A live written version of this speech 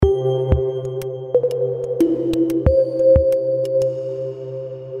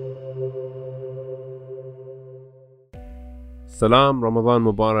Salam, Ramadan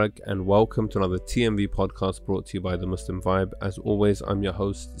Mubarak, and welcome to another TMV podcast brought to you by The Muslim Vibe. As always, I'm your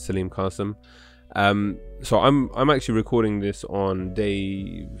host, Salim Qasim. So I'm actually recording this on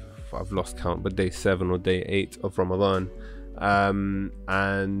day, I've lost count, but day 7 or day 8 of Ramadan.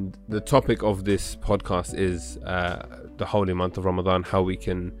 And the topic of this podcast is the holy month of Ramadan, how we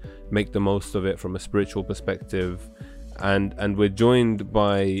can make the most of it from a spiritual perspective. And we're joined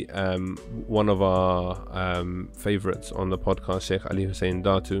by one of our favorites on the podcast, Sheikh Ali Hussein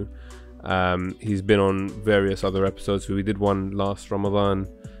Datu. He's been on various other episodes. We did one last Ramadan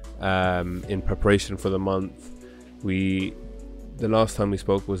in preparation for the month. The last time we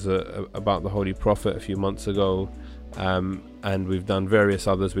spoke was about the Holy Prophet a few months ago, and we've done various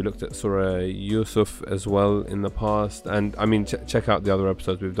others. We looked at Surah Yusuf as well in the past, and I mean check out the other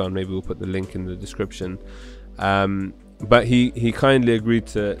episodes we've done. Maybe we'll put the link in the description. But he kindly agreed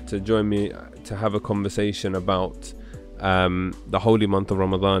to join me to have a conversation about the holy month of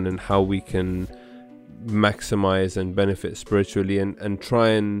Ramadan and how we can maximize and benefit spiritually and try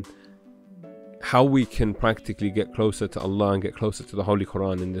and how we can practically get closer to Allah and get closer to the Holy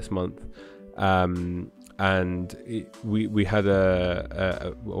Quran in this month. We have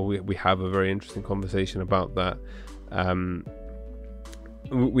a very interesting conversation about that.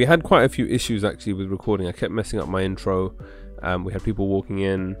 We had quite a few issues actually with recording. I kept messing up my intro. We had people walking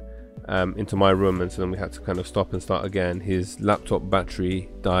into my room, and so then we had to kind of stop and start again. His laptop battery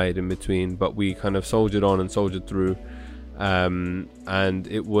died in between, but we kind of soldiered on and soldiered through. And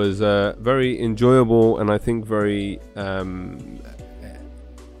it was a very enjoyable and I think very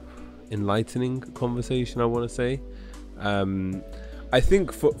enlightening conversation, I want to say. I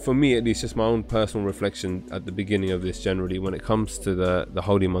think for me at least, just my own personal reflection at the beginning of this generally, when it comes to the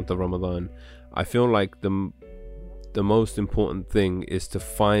holy month of Ramadan, I feel like the most important thing is to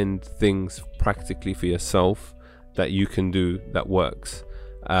find things practically for yourself that you can do that works.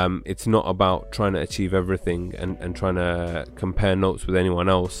 It's not about trying to achieve everything and trying to compare notes with anyone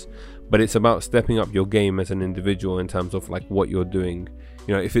else, but it's about stepping up your game as an individual in terms of like what you're doing.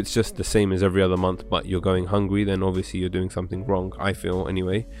 You know, if it's just the same as every other month but you're going hungry, then obviously you're doing something wrong, I feel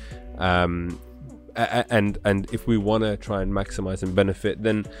anyway. And if we want to try and maximize and benefit,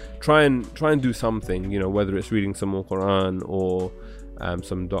 then try and do something, you know, whether it's reading some more Quran or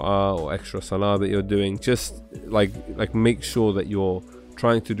some dua or extra salah that you're doing. Just like make sure that you're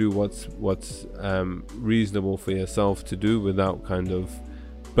trying to do what's reasonable for yourself to do without kind of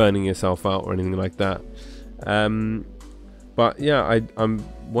burning yourself out or anything like that. But yeah, I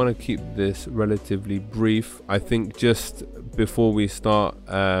want to keep this relatively brief. I think just before we start,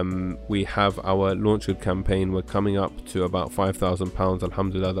 we have our Launch Good campaign. We're coming up to about £5,000,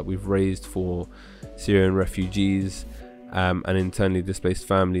 alhamdulillah, that we've raised for Syrian refugees and internally displaced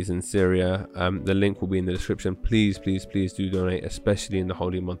families in Syria. The link will be in the description. Please do donate, especially in the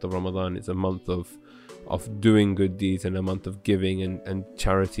holy month of Ramadan. It's a month of doing good deeds and a month of giving, and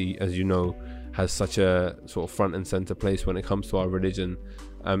charity, as you know, has such a sort of front and center place when it comes to our religion.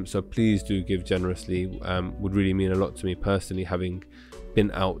 So please do give generously. Would really mean a lot to me personally, having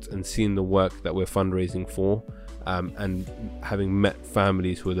been out and seen the work that we're fundraising for, and having met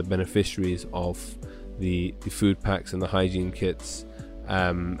families who are the beneficiaries of the food packs and the hygiene kits,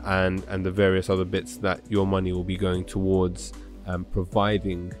 and the various other bits that your money will be going towards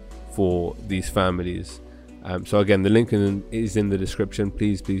providing for these families. So again, the link is in the description.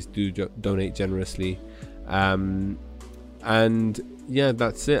 Please do donate generously. And yeah,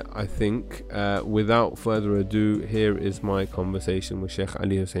 that's it, I think. Without further ado, here is my conversation with Sheikh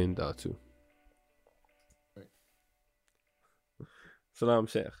Ali Hussein Datu. Salam,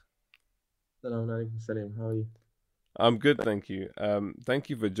 Sheikh. Salam alaikum, Salim. How are you? I'm good, thank you. Thank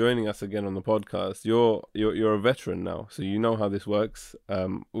you for joining us again on the podcast. You're a veteran now, so you know how this works.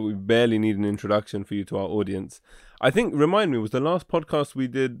 We barely need an introduction for you to our audience. I think, remind me, was the last podcast we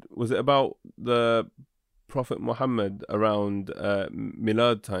did, was it about the Prophet Muhammad around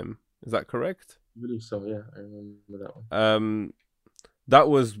Milad time? Is that correct? I believe so, yeah. I remember that one. That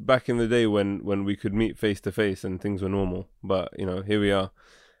was back in the day when we could meet face to face and things were normal. But, you know, here we are.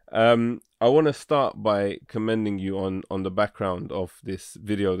 I want to start by commending you on the background of this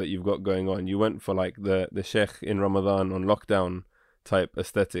video that you've got going on. You went for like the Sheikh in Ramadan on lockdown type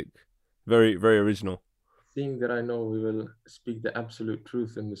aesthetic. Very, very original. Seeing that I know we will speak the absolute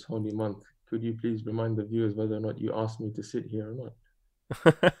truth in this holy month, could you please remind the viewers whether or not you asked me to sit here or not?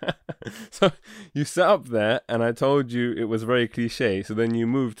 So you sat up there and I told you it was very cliche, so then you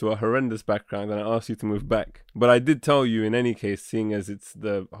moved to a horrendous background and I asked you to move back. But I did tell you in any case, seeing as it's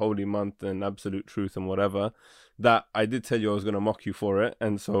the holy month and absolute truth and whatever, that I did tell you I was going to mock you for it,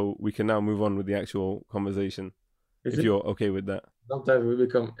 and so we can now move on with the actual conversation. It's if just you're okay with that. sometimes we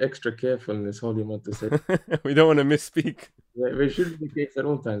become extra careful in this holy month to say We don't want to misspeak. we should be the case at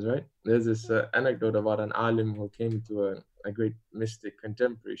all times, right? There's this anecdote about an alim who came to a great mystic,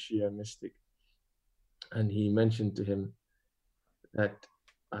 contemporary Shia mystic, and he mentioned to him that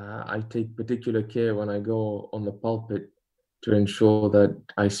I take particular care when I go on the pulpit to ensure that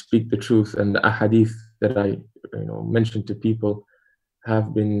I speak the truth, and the ahadith that I mention to people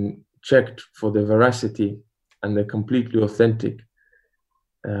have been checked for their veracity and they're completely authentic.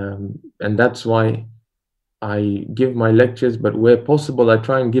 And that's why I give my lectures, but where possible, I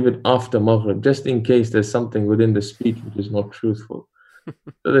try and give it after Maghrib, just in case there's something within the speech which is not truthful.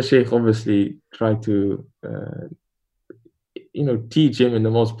 So the Sheikh obviously tried to, teach him in the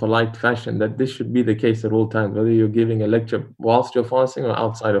most polite fashion that this should be the case at all times, whether you're giving a lecture whilst you're fasting or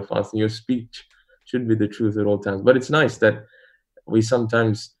outside of fasting, your speech should be the truth at all times. But it's nice that we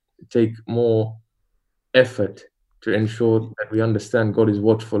sometimes take more effort to ensure that we understand God is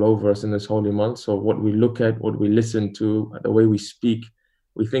watchful over us in this holy month. So what we look at, what we listen to, the way we speak,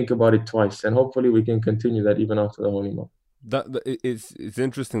 we think about it twice, and hopefully we can continue that even after the holy month. It's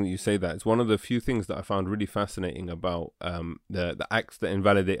interesting that you say that. It's one of the few things that I found really fascinating about the acts that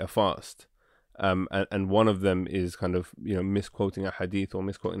invalidate a fast. And one of them is kind of misquoting a hadith or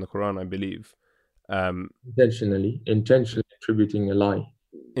misquoting the Quran, I believe. Intentionally attributing a lie.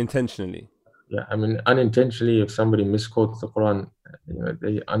 Intentionally. Yeah, I mean, unintentionally, if somebody misquotes the Quran,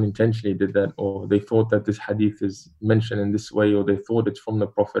 they unintentionally did that, or they thought that this hadith is mentioned in this way, or they thought it's from the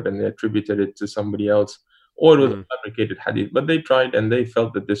Prophet and they attributed it to somebody else, or it was a fabricated hadith. But they tried and they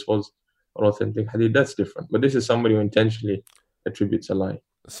felt that this was an authentic hadith. That's different. But this is somebody who intentionally attributes a lie.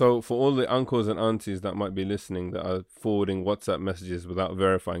 So for all the uncles and aunties that might be listening that are forwarding WhatsApp messages without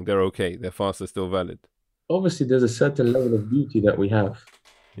verifying, they're okay. Their fast is still valid. Obviously, there's a certain level of duty that we have.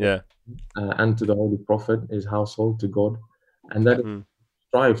 Yeah. And to the Holy Prophet, his household, to God, and that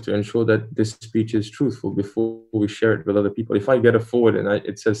strive to ensure that this speech is truthful before we share it with other people. If I get a forward and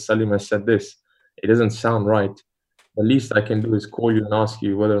it says Salim has said this, it doesn't sound right. The least I can do is call you and ask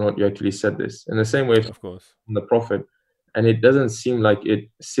you whether or not you actually said this. In the same way, of course, from the Prophet, and it doesn't seem like it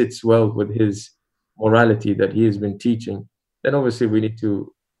sits well with his morality that he has been teaching, then obviously we need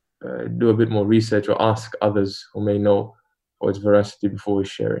to do a bit more research or ask others who may know for its veracity before we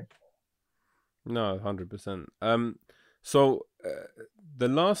share it. No, 100%. So the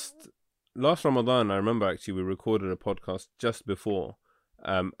last Ramadan, I remember actually we recorded a podcast just before,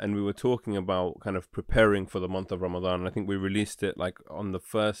 and we were talking about kind of preparing for the month of Ramadan. And I think we released it like on the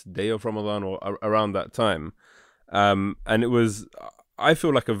first day of Ramadan or around that time. And it was, I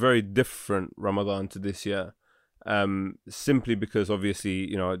feel like a very different Ramadan to this year. Simply because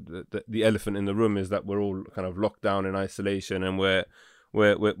obviously, the elephant in the room is that we're all kind of locked down in isolation and we're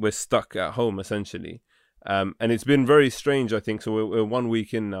stuck at home essentially. And it's been very strange, I think. So we're 1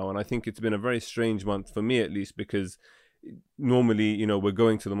 week in now, and I think it's been a very strange month for me, at least, because normally, we're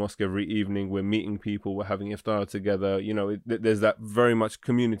going to the mosque every evening, we're meeting people, we're having iftar together, there's that very much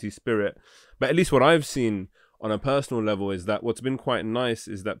community spirit. But at least what I've seen on a personal level is that what's been quite nice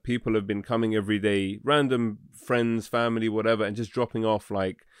is that people have been coming every day, random friends, family, whatever, and just dropping off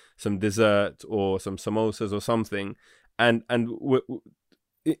like some dessert or some samosas or something. And we're,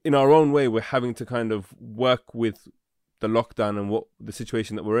 in our own way, we're having to kind of work with the lockdown and what the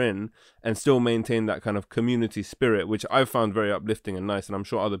situation that we're in and still maintain that kind of community spirit, which I've found very uplifting and nice. And I'm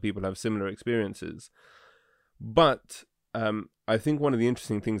sure other people have similar experiences. But I think one of the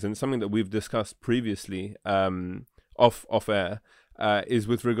interesting things, and something that we've discussed previously off air, is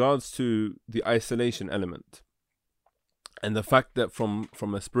with regards to the isolation element and the fact that from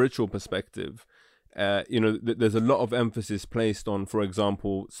a spiritual perspective, there's a lot of emphasis placed on, for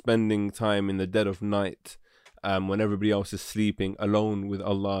example, spending time in the dead of night when everybody else is sleeping, alone with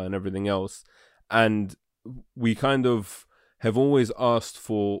Allah and everything else. And we kind of have always asked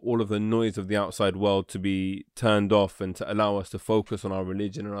for all of the noise of the outside world to be turned off and to allow us to focus on our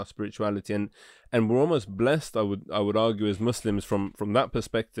religion and our spirituality. And we're almost blessed, I would argue, as Muslims from that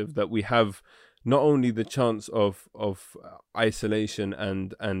perspective, that we have not only the chance of isolation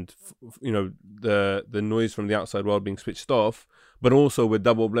and the noise from the outside world being switched off, but also we're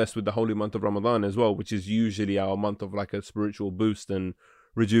double blessed with the holy month of Ramadan as well, which is usually our month of like a spiritual boost and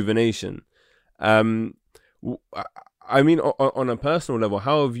rejuvenation. I mean, on a personal level,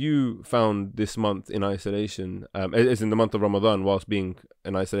 how have you found this month in isolation, as in the month of Ramadan, whilst being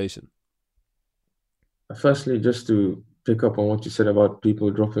in isolation? Firstly, just to pick up on what you said about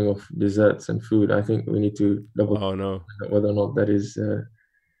people dropping off desserts and food, I think we need to double check whether or not that is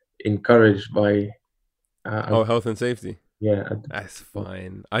encouraged by health and safety. Yeah, That's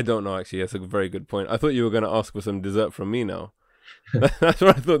fine. I don't know actually. That's a very good point. I thought you were going to ask for some dessert from me now. That's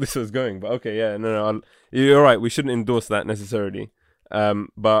where I thought this was going. But okay, yeah, no, you're right. We shouldn't endorse that necessarily.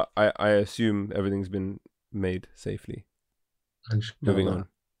 But I assume everything's been made safely. Moving inshallah. on.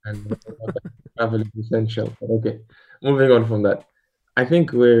 And travel is essential. But okay, moving on from that. I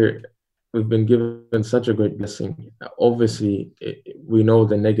think we've been given such a great blessing. Obviously, we know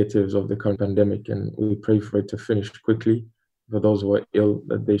the negatives of the current pandemic, and we pray for it to finish quickly. For those who are ill,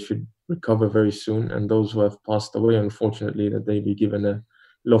 that they should recover very soon, and those who have passed away, unfortunately, that they be given a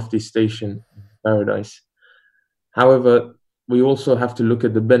lofty station in paradise. However, we also have to look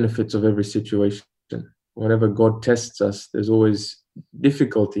at the benefits of every situation. Whenever God tests us, there's always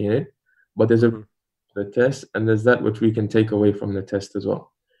difficulty in it, but there's a Hmm. the test, and there's that which we can take away from the test as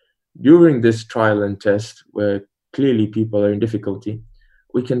well. During this trial and test, where clearly people are in difficulty,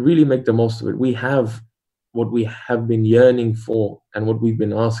 we can really make the most of it. We have what we have been yearning for and what we've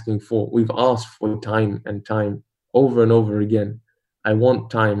been asking for. We've asked for time and time over and over again. I want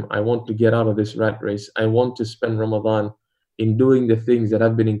time. I want to get out of this rat race. I want to spend Ramadan in doing the things that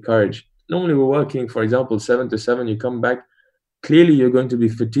I've been encouraged. Normally, we're working, for example, 7 to 7, you come back, clearly you're going to be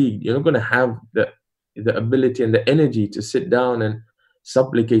fatigued. You're not going to have the ability and the energy to sit down and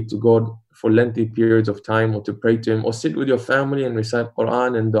supplicate to God for lengthy periods of time, or to pray to Him, or sit with your family and recite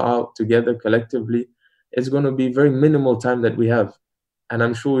Quran and dua together collectively. It's going to be very minimal time that we have. And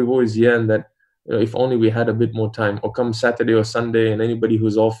I'm sure we've always yearned that, if only we had a bit more time, or come Saturday or Sunday, and anybody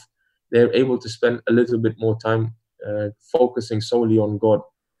who's off, they're able to spend a little bit more time focusing solely on God.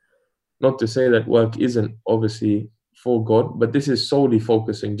 Not to say that work isn't obviously for God, but this is solely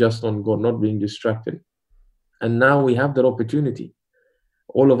focusing just on God, not being distracted. And now we have that opportunity.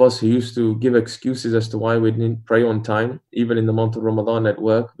 All of us who used to give excuses as to why we didn't pray on time, even in the month of Ramadan at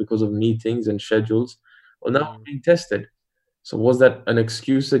work because of meetings and schedules, well, now we're being tested. So was that an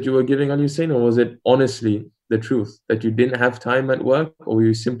excuse that you were giving, Al Hussein, or was it honestly the truth that you didn't have time at work, or were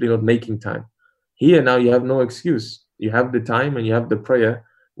you simply not making time? Here now you have no excuse. You have the time and you have the prayer.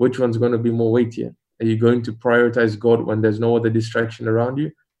 Which one's going to be more weightier? Are you going to prioritize God when there's no other distraction around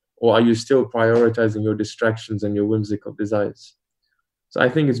you? Or are you still prioritizing your distractions and your whimsical desires? So I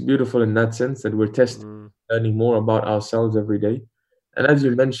think it's beautiful in that sense that we're testing, Mm. learning more about ourselves every day. And as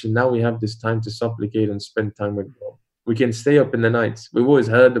you mentioned, now we have this time to supplicate and spend time with God. We can stay up in the nights. We've always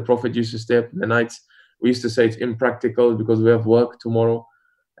heard the Prophet used to stay up in the nights. We used to say it's impractical because we have work tomorrow.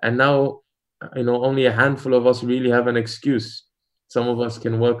 And now, only a handful of us really have an excuse. Some of us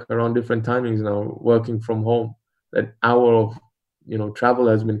can work around different timings now, working from home. That hour of, travel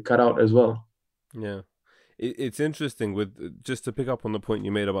has been cut out as well. Yeah. It's interesting with just to pick up on the point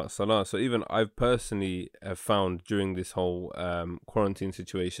you made about Salah. So even I've personally have found during this whole quarantine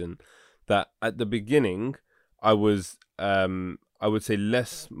situation that at the beginning I was I would say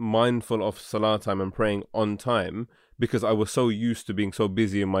less mindful of Salah time and praying on time because I was so used to being so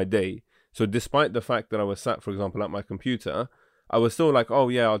busy in my day. So despite the fact that I was sat, for example, at my computer, I was still like, oh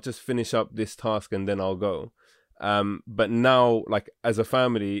yeah, I'll just finish up this task and then I'll go. But now, like as a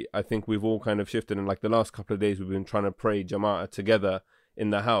family, I think we've all kind of shifted. And like the last couple of days, we've been trying to pray Jama'ah together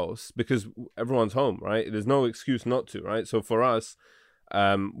in the house because everyone's home, right? There's no excuse not to, right? So for us,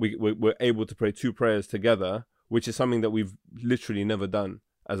 we're able to pray two prayers together, which is something that we've literally never done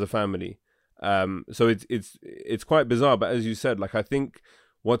as a family. So it's quite bizarre. But as you said, like I think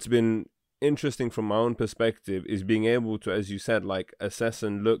what's been interesting from my own perspective is being able to, as you said, like assess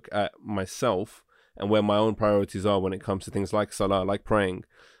and look at myself and where my own priorities are when it comes to things like Salah, like praying.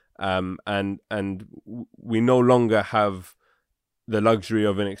 And we no longer have the luxury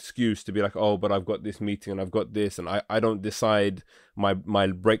of an excuse to be like, oh, but I've got this meeting and I've got this, and I don't decide my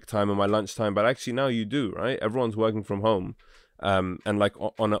break time and my lunch time. But actually now you do, right? Everyone's working from home. And like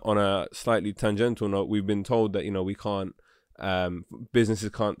on a slightly tangential note, we've been told that, we can't, businesses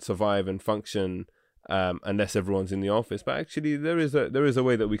can't survive and function unless everyone's in the office. But actually, there is a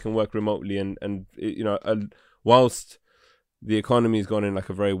way that we can work remotely, and whilst the economy's gone in like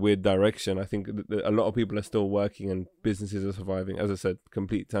a very weird direction, I think that a lot of people are still working and businesses are surviving. As I said,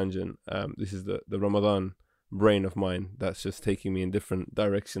 complete tangent. This is the Ramadan brain of mine that's just taking me in different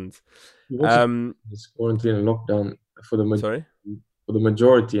directions. You've also this quarantine and lockdown for the Sorry. for the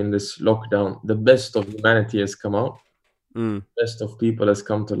majority in this lockdown, the best of humanity has come out. Mm, Best of people has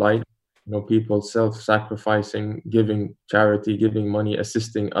come to light. People self-sacrificing, giving charity, giving money,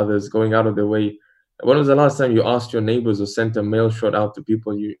 assisting others, going out of their way. When was the last time you asked your neighbors or sent a mail shot out to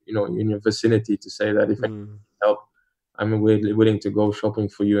people in your vicinity to say that if I mm, need help, I'm willing to go shopping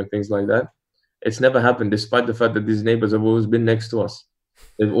for you and things like that? It's never happened, despite the fact that these neighbors have always been next to us.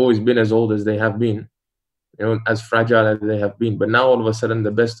 They've always been as old as they have been. as fragile as they have been. But now all of a sudden,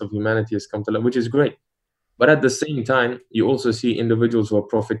 the best of humanity has come to life, which is great. But at the same time, you also see individuals who are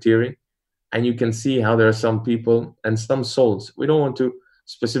profiteering, and you can see how there are some people and some souls. We don't want to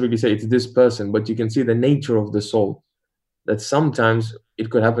specifically say it's this person, but you can see the nature of the soul, that sometimes it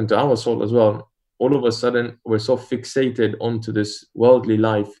could happen to our soul as well. All of a sudden, we're so fixated onto this worldly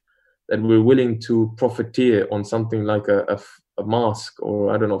life that we're willing to profiteer on something like a mask,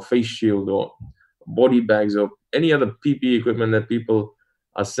 or I don't know, face shield, or body bags, or any other PPE equipment that people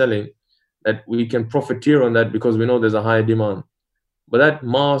are selling, that we can profiteer on that because we know there's a higher demand. But that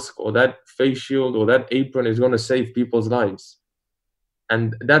mask or that face shield or that apron is going to save people's lives.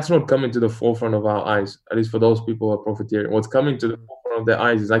 And that's not coming to the forefront of our eyes, at least for those people who are profiteering. What's coming to the forefront of their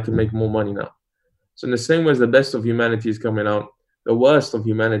eyes is, I can make more money now. So in the same way as the best of humanity is coming out, the worst of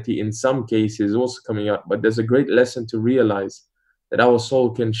humanity in some cases is also coming out. But there's a great lesson to realize that our soul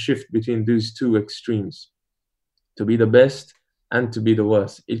can shift between these two extremes, to be the best and to be the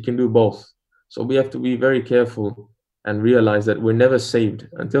worst. It can do both. So we have to be very careful and realize that we're never saved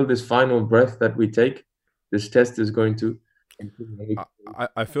until this final breath that we take. This test is going to continue.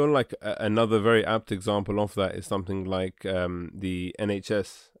 I feel like another very apt example of that is something like the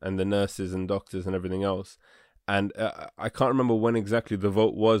NHS and the nurses and doctors and everything else. And I can't remember when exactly the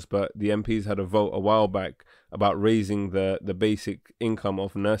vote was, but the MPs had a vote a while back about raising the basic income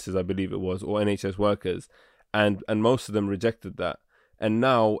of nurses, I believe it was, or NHS workers. And most of them rejected that. And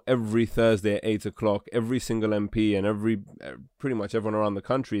now every Thursday at 8 o'clock, every single MP and pretty much everyone around the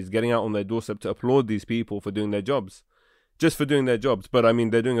country is getting out on their doorstep to applaud these people for doing their jobs. Just for doing their jobs. But I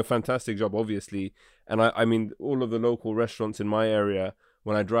mean, they're doing a fantastic job, obviously. And I mean, all of the local restaurants in my area,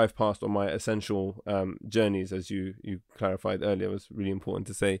 when I drive past on my essential journeys, as you clarified earlier, was really important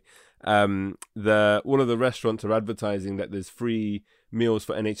to say, all of the restaurants are advertising that there's free meals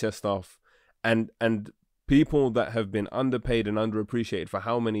for NHS staff, and people that have been underpaid and underappreciated for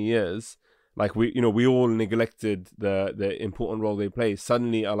how many years, like we all neglected the important role they play,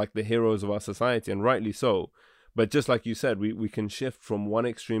 suddenly are like the heroes of our society, and rightly so. But just like you said, we can shift from one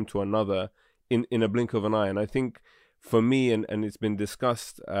extreme to another in a blink of an eye. And I think for me, and it's been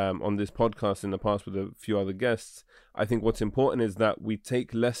discussed on this podcast in the past with a few other guests, I think what's important is that we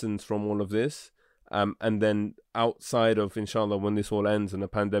take lessons from all of this, and then outside of, inshallah, when this all ends and the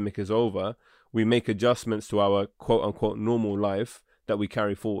pandemic is over, we make adjustments to our quote-unquote normal life that we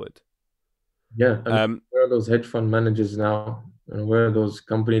carry forward. Yeah, where are those hedge fund managers now? And where are those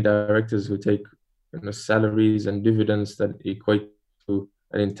company directors who take salaries and dividends that equate to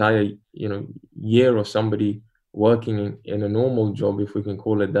an entire year of somebody working in a normal job, if we can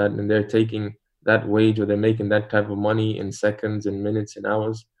call it that, and they're taking that wage, or they're making that type of money in seconds and minutes and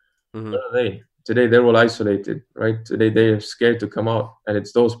hours? Mm-hmm. Where are they? Today they're all isolated, right? Today they're scared to come out, and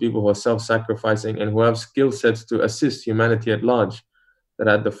it's those people who are self-sacrificing and who have skill sets to assist humanity at large that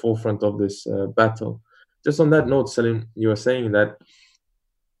are at the forefront of this battle. Just on that note, Salim, you were saying that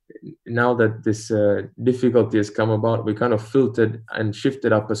now that this difficulty has come about, we kind of filtered and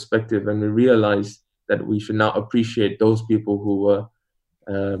shifted our perspective, and we realized that we should now appreciate those people who were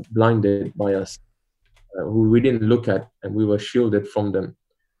blinded by us, who we didn't look at, and we were shielded from them.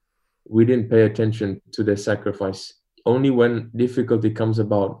 We didn't pay attention to their sacrifice. Only when difficulty comes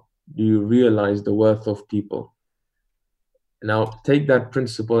about do you realize the worth of people. Now, take that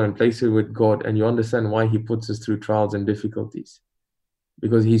principle and place it with God, and you understand why He puts us through trials and difficulties.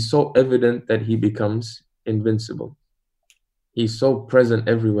 Because He's so evident that He becomes invincible. He's so present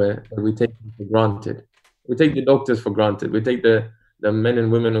everywhere that we take Him for granted. We take the doctors for granted. We take the men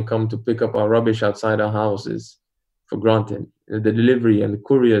and women who come to pick up our rubbish outside our houses for granted. The delivery and the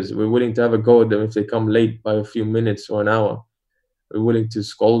couriers, we're willing to have a go at them if they come late by a few minutes or an hour. We're willing to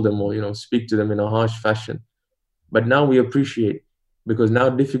scold them or speak to them in a harsh fashion. But now we appreciate, because now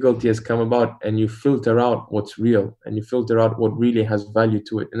difficulty has come about, and you filter out what's real, and you filter out what really has value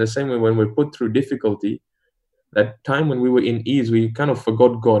to it. In the same way, when we're put through difficulty, that time when we were in ease, we kind of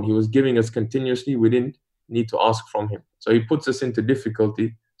forgot God. He was giving us continuously. We didn't need to ask from Him. So He puts us into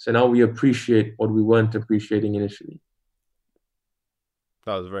difficulty. So now we appreciate what we weren't appreciating initially.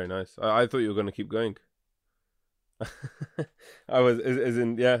 That was very nice. I thought you were going to keep going.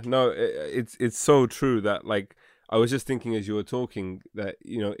 It's so true that, like, I was just thinking as you were talking that,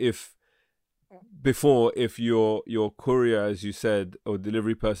 if your courier, as you said, or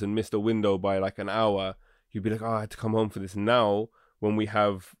delivery person missed a window by like an hour, you'd be like, oh, I had to come home for this. Now, when we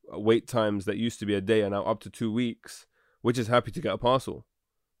have wait times that used to be a day and now up to 2 weeks, we're just happy to get a parcel.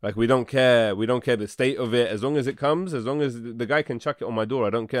 Like, we don't care the state of it. As long as it comes, as long as the guy can chuck it on my door,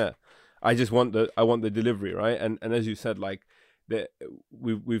 I don't care. I want the delivery, right? And as you said, like, that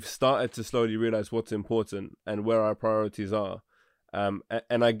we've started to slowly realize what's important and where our priorities are.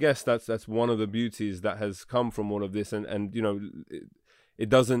 And I guess that's one of the beauties that has come from all of this, and you know, it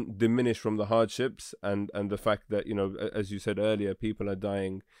doesn't diminish from the hardships and the fact that, you know, as you said earlier, people are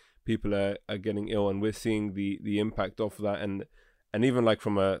dying, people are getting ill, and we're seeing the impact of that, and even like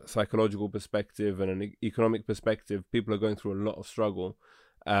from a psychological perspective and an economic perspective, people are going through a lot of struggle.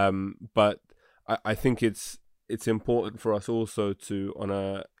 But I think it's important for us also to, on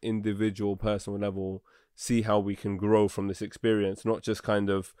a individual personal level, see how we can grow from this experience, not just kind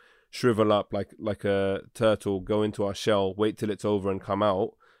of shrivel up like a turtle, go into our shell, wait till it's over and come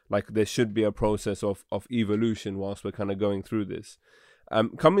out. Like, there should be a process of evolution whilst we're kind of going through this.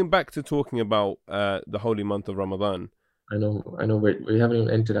 Coming back to talking about the holy month of Ramadan. I know. Wait, we haven't even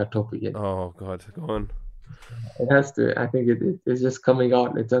entered that topic yet. Oh God, go on. It has to. I think it's just coming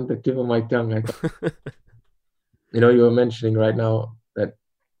out. It's on the tip of my tongue. You know, you were mentioning right now that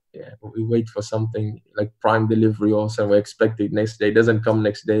we wait for something like Prime delivery or something. We expect it next day. It doesn't come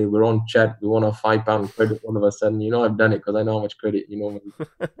next day. We're on chat. We want a £5 credit all of a sudden. You know, I've done it because I know how much credit, you know.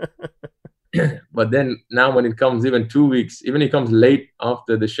 But then now when it comes even 2 weeks, even it comes late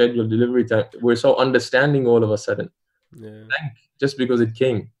after the scheduled delivery time, we're so understanding all of a sudden. Yeah. Just because it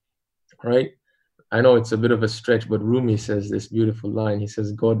came, right? I know it's a bit of a stretch, but Rumi says this beautiful line. He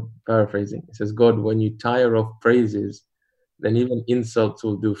says, God, paraphrasing, he says, God, when you tire of praises, then even insults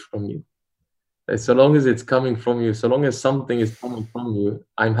will do from you. So long as it's coming from you, so long as something is coming from you,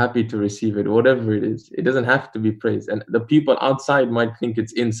 I'm happy to receive it, whatever it is. It doesn't have to be praise. And the people outside might think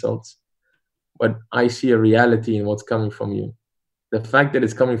it's insults, but I see a reality in what's coming from you. The fact that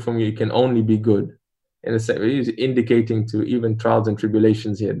it's coming from you, it can only be good. And it's indicating to even trials and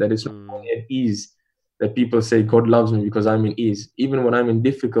tribulations here that it's not only at ease that people say God loves me because I'm in ease. Even when I'm in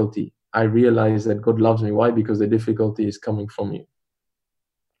difficulty, I realize that God loves me. Why? Because the difficulty is coming from you.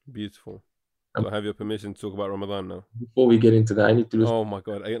 Beautiful. Do I have your permission to talk about Ramadan now? Before we get into that, I need to listen. Oh my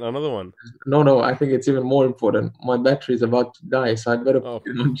God, another one? No, I think it's even more important. My battery is about to die, so I'd better put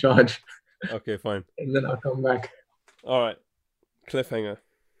it on charge. Okay, fine. And then I'll come back. All right. Cliffhanger.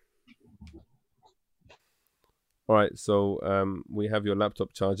 All right, so we have your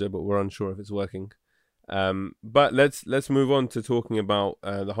laptop charger, but we're unsure if it's working. But let's move on to talking about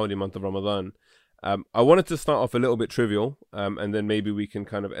the holy month of Ramadan. I wanted to start off a little bit trivial, and then maybe we can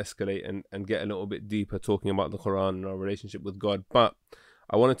kind of escalate and get a little bit deeper talking about the Quran and our relationship with God. But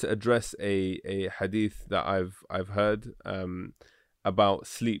I wanted to address a hadith that I've heard about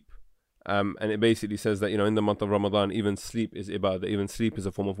sleep. And it basically says that, you know, in the month of Ramadan, even sleep is ibadah, even sleep is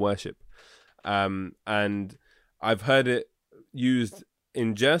a form of worship. And I've heard it used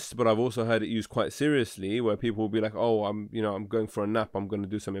in jest, but I've also heard it used quite seriously, where people will be like, oh, I'm going for a nap, I'm going to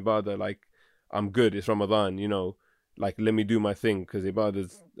do some ibadah, like, I'm good, it's Ramadan, you know, like, let me do my thing, because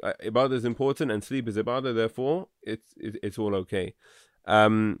ibadah is important and sleep is ibadah, therefore it's all okay.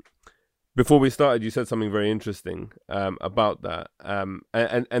 Before we started, you said something very interesting about that,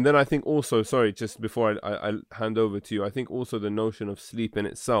 and then I think also, sorry, just before I hand over to you, I think also the notion of sleep in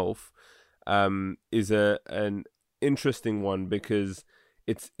itself is an interesting one, because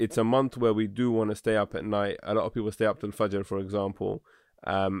it's a month where we do want to stay up at night. A lot of people stay up till Fajr, for example,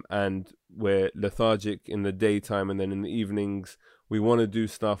 and we're lethargic in the daytime, and then in the evenings we want to do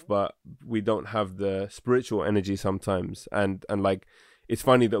stuff, but we don't have the spiritual energy sometimes. And like, it's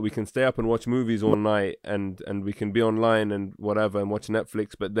funny that we can stay up and watch movies all night, and we can be online and whatever and watch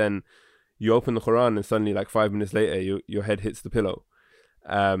Netflix, but then you open the Quran and suddenly, like 5 minutes later, your head hits the pillow.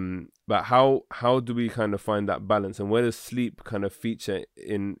 But how do we kind of find that balance, and where does sleep kind of feature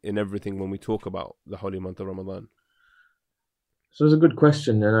in everything when we talk about the holy month of Ramadan? So it's a good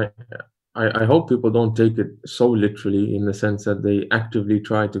question, and I hope people don't take it so literally, in the sense that they actively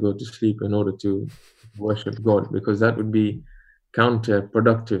try to go to sleep in order to worship God, because that would be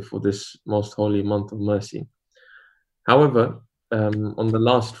counterproductive for this most holy month of mercy. However, on the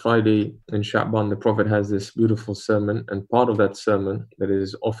last Friday in Sha'ban, the Prophet has this beautiful sermon, and part of that sermon that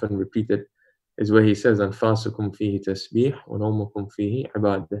is often repeated is where he says, "Anfasukum fihi tasbih wa nawmukum fihi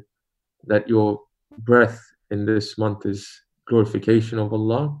ibadah," that your breath in this month is glorification of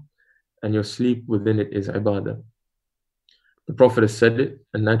Allah, and your sleep within it is ibadah. The Prophet has said it,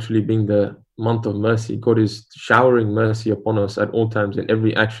 and naturally, being the month of mercy, God is showering mercy upon us at all times in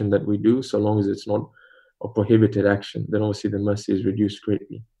every action that we do, so long as it's not a prohibited action. Then obviously the mercy is reduced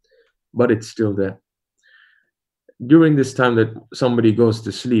greatly, but it's still there. During this time that somebody goes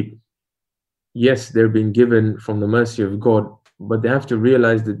to sleep, yes, they're being given from the mercy of God, but they have to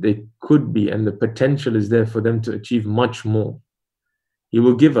realize that they could be, and the potential is there for them to achieve much more. He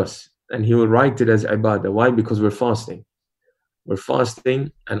will give us, and He will write it as ibadah. Why? Because we're fasting. We're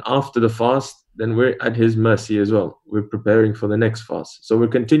fasting, and after the fast, then we're at His mercy as well. We're preparing for the next fast. So we're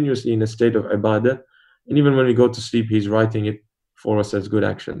continuously in a state of ibadah. And even when we go to sleep, He's writing it for us as good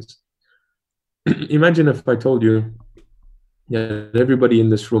actions. Imagine if I told you that everybody in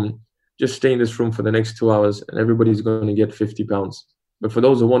this room, just stay in this room for the next 2 hours and everybody's going to get £50. But for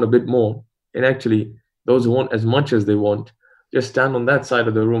those who want a bit more, and actually those who want as much as they want, just stand on that side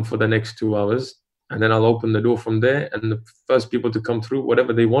of the room for the next 2 hours, and then I'll open the door from there, and the first people to come through,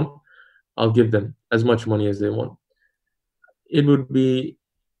 whatever they want, I'll give them as much money as they want. It would be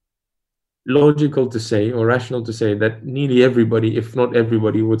logical to say, or rational to say, that nearly everybody, if not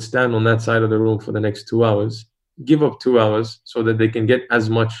everybody, would stand on that side of the room for the next 2 hours, give up 2 hours so that they can get as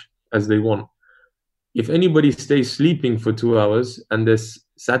much as they want. If anybody stays sleeping for 2 hours and they're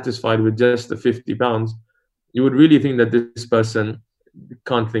satisfied with just the £50, you would really think that this person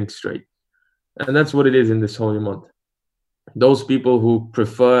can't think straight. And that's what it is in this holy month. Those people who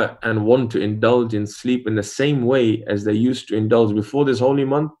prefer and want to indulge in sleep in the same way as they used to indulge before this holy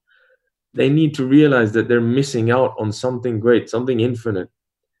month, they need to realize that they're missing out on something great, something infinite,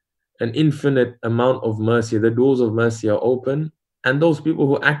 an infinite amount of mercy. The doors of mercy are open, and those people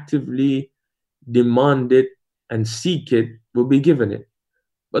who actively demand it and seek it will be given it.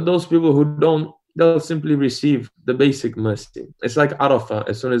 But those people who don't, they'll simply receive the basic mercy. It's like Arafah.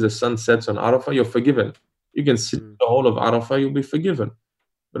 As soon as the sun sets on Arafah, you're forgiven. You can sit the whole of Arafah, you'll be forgiven.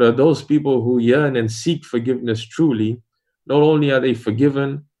 But are those people who yearn and seek forgiveness truly, not only are they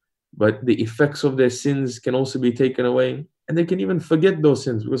forgiven, but the effects of their sins can also be taken away. And they can even forget those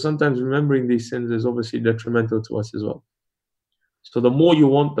sins, because sometimes remembering these sins is obviously detrimental to us as well. So the more you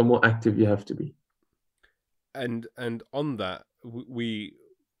want, the more active you have to be. And on that, we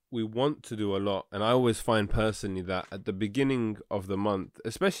want to do a lot, and I always find personally that at the beginning of the month,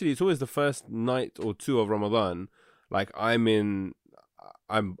 especially, it's always the first night or two of Ramadan, like I'm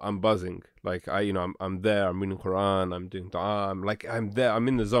buzzing, like I'm there, I'm reading Quran, I'm doing dua, I'm there, I'm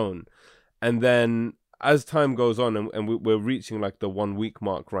in the zone. And then as time goes on, and we're reaching like the 1 week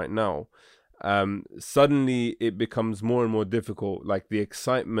mark right now, suddenly it becomes more and more difficult. Like the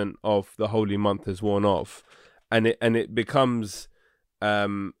excitement of the holy month has worn off, and it becomes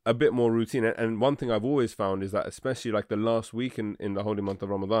a bit more routine. And one thing I've always found is that, especially like the last week in the holy month of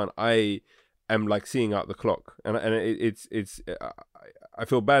Ramadan, I am like seeing out the clock, and it's I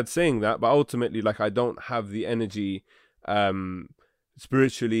feel bad saying that, but ultimately, like, I don't have the energy,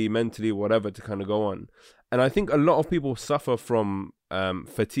 spiritually, mentally, whatever, to kind of go on. And I think a lot of people suffer from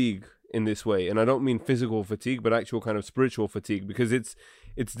fatigue in this way, and I don't mean physical fatigue, but actual kind of spiritual fatigue, because it's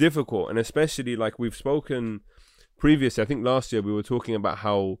difficult. And especially, like we've spoken previously, I think last year we were talking about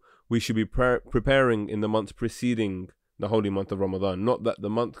how we should be preparing in the months preceding the holy month of Ramadan, not that the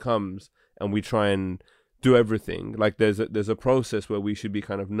month comes and we try and do everything. Like there's a process where we should be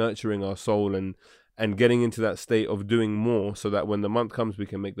kind of nurturing our soul and getting into that state of doing more, so that when the month comes we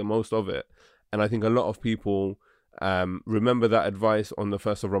can make the most of it. And I think a lot of people remember that advice on the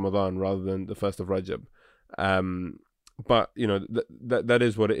 1st of Ramadan rather than the 1st of Rajab. But that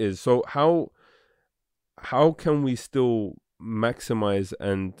is what it is. So how can we still maximize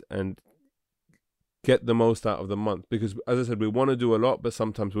and get the most out of the month? Because, as I said, we want to do a lot, but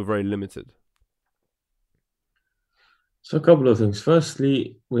sometimes we're very limited. So a couple of things.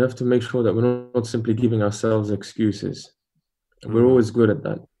 Firstly, we have to make sure that we're not simply giving ourselves excuses. We're always good at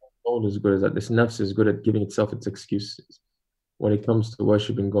that. Always good at that. This nafs is good at giving itself its excuses when it comes to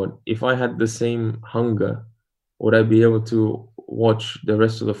worshiping God. If I had the same hunger, would I be able to watch the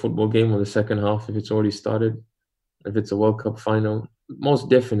rest of the football game or the second half if it's already started? If it's a World Cup final? Most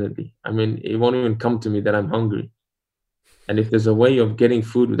definitely. I mean, it won't even come to me that I'm hungry. And if there's a way of getting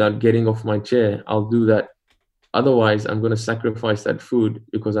food without getting off my chair, I'll do that. Otherwise, I'm going to sacrifice that food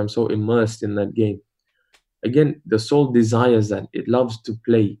because I'm so immersed in that game. Again, the soul desires that. It loves to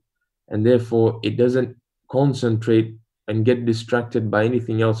play. And therefore, it doesn't concentrate and get distracted by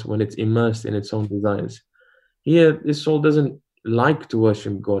anything else when it's immersed in its own desires. Here, this soul doesn't like to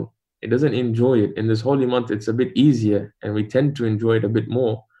worship God. It doesn't enjoy it. In this holy month, it's a bit easier, and we tend to enjoy it a bit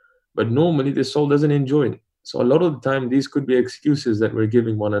more. But normally, the soul doesn't enjoy it. So a lot of the time, these could be excuses that we're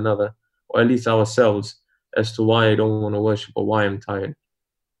giving one another, or at least ourselves, as to why I don't want to worship or why I'm tired.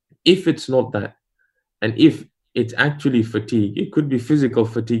 If it's not that, and if it's actually fatigue, it could be physical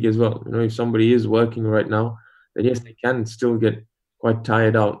fatigue as well. If somebody is working right now, then yes, they can still get quite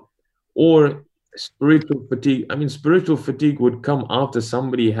tired out. Or spiritual fatigue. I mean, spiritual fatigue would come after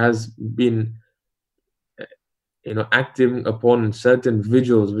somebody has been acting upon certain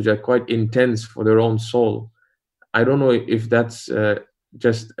vigils which are quite intense for their own soul. I don't know if that's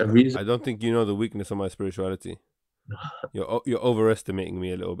just a reason. I don't think you know the weakness of my spirituality. You're overestimating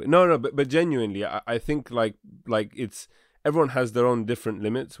me a little bit. No, but genuinely, I think like it's everyone has their own different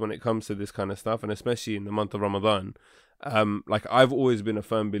limits when it comes to this kind of stuff, and especially in the month of Ramadan. Like I've always been a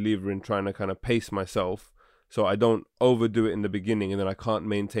firm believer in trying to kind of pace myself so I don't overdo it in the beginning and then I can't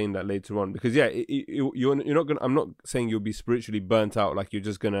maintain that later on. Because yeah, you're not gonna. I'm not saying you'll be spiritually burnt out, like you're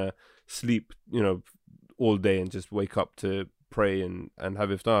just gonna sleep, all day and just wake up to pray and have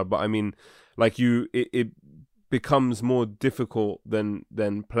iftar. But I mean, like it becomes more difficult than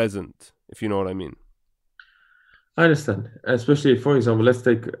pleasant, if you know what I mean. I understand, especially for example, let's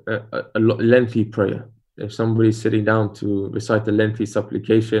take a lengthy prayer. If somebody's sitting down to recite a lengthy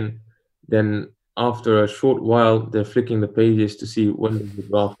supplication, then after a short while they're flicking the pages to see when the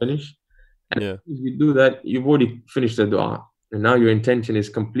dua finish. And Yeah. if you do that, you've already finished the dua, and now your intention is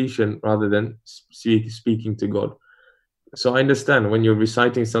completion rather than speaking to God. So I understand when you're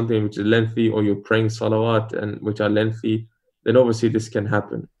reciting something which is lengthy, or you're praying salawat and which are lengthy, then obviously this can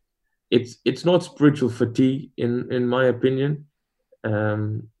happen. It's not spiritual fatigue in my opinion.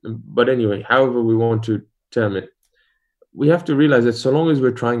 But anyway, however we want to term it, we have to realize that so long as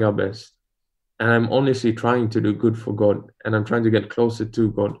we're trying our best, and I'm honestly trying to do good for God, and I'm trying to get closer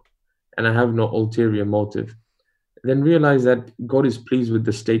to God, and I have no ulterior motive, then realize that God is pleased with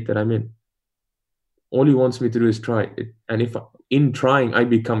the state that I'm in. All He wants me to do is try it. And if in trying I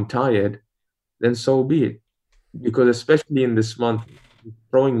become tired, then so be it. Because especially in this month,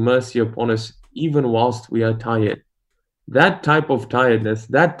 throwing mercy upon us even whilst we are tired. That type of tiredness,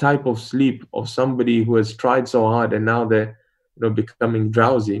 that type of sleep of somebody who has tried so hard and now they're becoming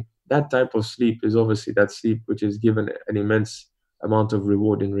drowsy, that type of sleep is obviously that sleep which is given an immense amount of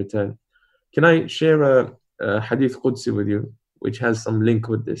reward in return. Can I share a hadith Qudsi with you, which has some link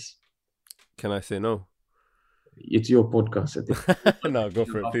with this? Can I say no? It's your podcast, I think. No, go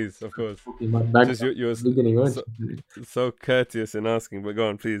for it, please. Of course. Just you're beginning, so courteous in asking, but go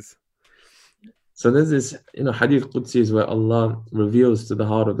on, please. So there's this, hadith Qudsi is where Allah reveals to the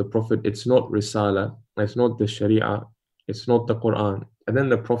heart of the Prophet, it's not Risala, it's not the Sharia, it's not the Quran. And then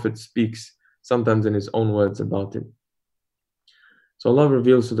the Prophet speaks sometimes in his own words about it. So Allah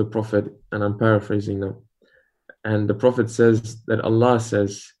reveals to the Prophet, and I'm paraphrasing now, and the Prophet says that Allah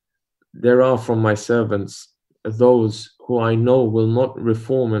says, there are from my servants those who I know will not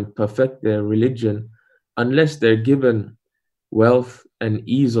reform and perfect their religion unless they're given wealth and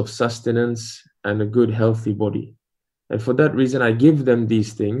ease of sustenance and a good healthy body. And for that reason I give them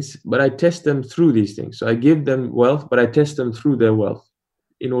these things, but I test them through these things. So I give them wealth, but I test them through their wealth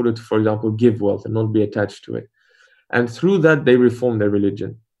in order to, for example, give wealth and not be attached to it. And through that they reform their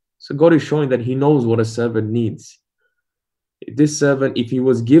religion. So God is showing that He knows what a servant needs. This servant, if he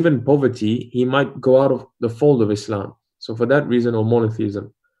was given poverty, he might go out of the fold of Islam. So for that reason, or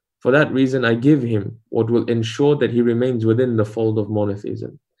monotheism, for that reason, I give him what will ensure that he remains within the fold of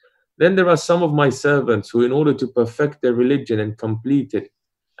monotheism. Then there are some of my servants who, in order to perfect their religion and complete it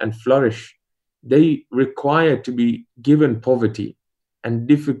and flourish, they require to be given poverty and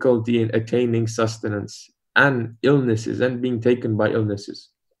difficulty in attaining sustenance and illnesses and being taken by illnesses.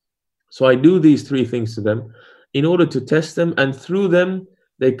 So I do these three things to them in order to test them, and through them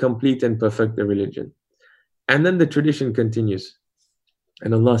they complete and perfect their religion. And then the tradition continues.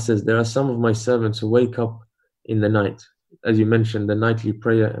 And Allah says, there are some of my servants who wake up in the night. As you mentioned, the nightly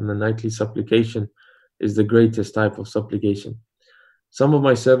prayer and the nightly supplication is the greatest type of supplication. Some of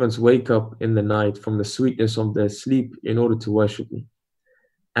my servants wake up in the night from the sweetness of their sleep in order to worship me.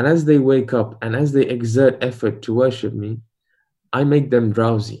 And as they wake up and as they exert effort to worship me, I make them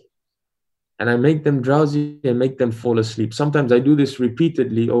drowsy. And I make them drowsy and make them fall asleep. Sometimes I do this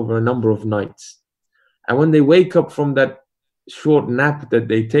repeatedly over a number of nights. And when they wake up from that short nap that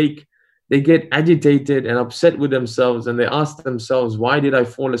they take, they get agitated and upset with themselves, and they ask themselves, why did I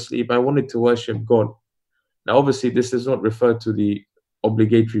fall asleep? I wanted to worship God. Now, obviously, this does not refer to the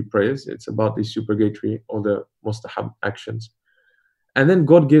obligatory prayers. It's about the supererogatory or the mustahab actions. And then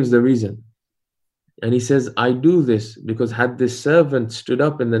God gives the reason. And He says, I do this because had this servant stood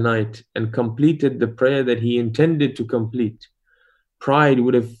up in the night and completed the prayer that he intended to complete, pride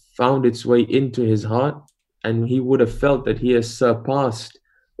would have found its way into his heart, and he would have felt that he has surpassed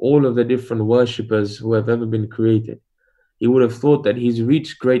all of the different worshippers who have ever been created. He would have thought that he's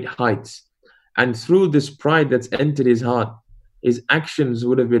reached great heights. And through this pride that's entered his heart, his actions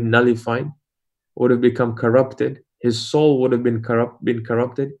would have been nullified, would have become corrupted. His soul would have been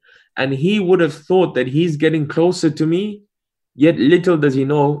corrupted. And he would have thought that he's getting closer to me, yet little does he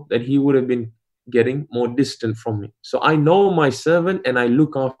know that he would have been getting more distant from me. So I know my servant and I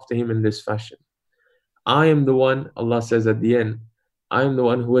look after him in this fashion. I am the one, Allah says at the end, I am the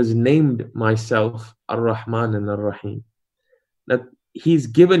one who has named myself Ar-Rahman and Ar-Rahim. That he's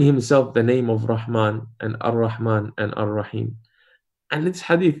given himself the name of Rahman and Ar-Rahman and Ar-Rahim. And this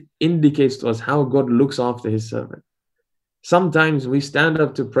hadith indicates to us how God looks after his servant. Sometimes we stand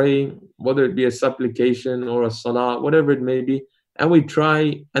up to pray, whether it be a supplication or a salah, whatever it may be, and we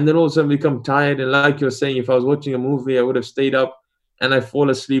try, and then all of a sudden we become tired. And like you're saying, if I was watching a movie, I would have stayed up and I fall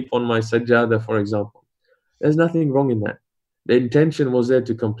asleep on my sajada, for example. There's nothing wrong in that. The intention was there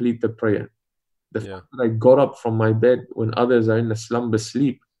to complete the prayer. The fact that I got up from my bed when others are in a slumber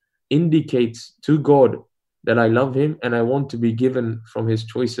sleep indicates to God that I love him and I want to be given from his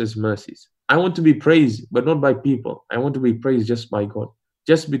choicest mercies. I want to be praised, but not by people. I want to be praised just by God,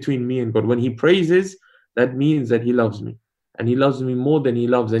 just between me and God. When he praises, that means that he loves me. And he loves me more than he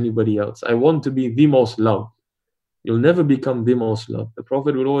loves anybody else. I want to be the most loved. You'll never become the most loved. The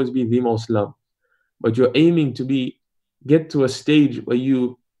Prophet will always be the most loved. But you're aiming to get to a stage where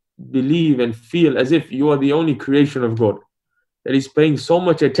you believe and feel as if you are the only creation of God, that he's paying so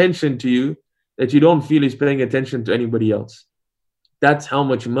much attention to you that you don't feel he's paying attention to anybody else. That's how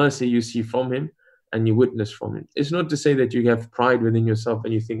much mercy you see from him and you witness from him. It's not to say that you have pride within yourself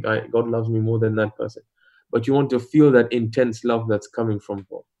and you think, God loves me more than that person, but you want to feel that intense love that's coming from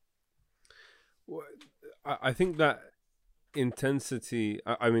God. I think that intensity,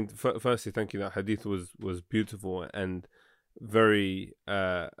 I mean, firstly, thank you. That hadith was beautiful and very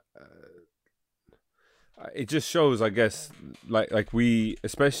it just shows, I guess, like we,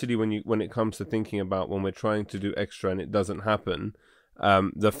 especially when it comes to thinking about when we're trying to do extra and it doesn't happen,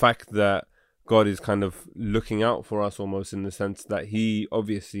 the fact that God is kind of looking out for us, almost in the sense that he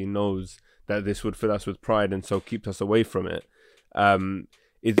obviously knows that this would fill us with pride and so keeps us away from it.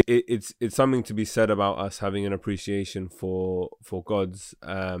 It's something to be said about us having an appreciation for God's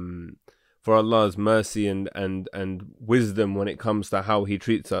for Allah's mercy and wisdom when it comes to how he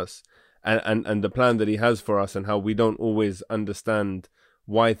treats us and the plan that he has for us, and how we don't always understand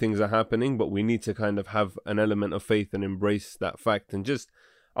why things are happening, but we need to kind of have an element of faith and embrace that fact. And just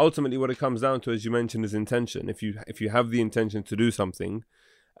ultimately what it comes down to, as you mentioned, is intention. If you have the intention to do something,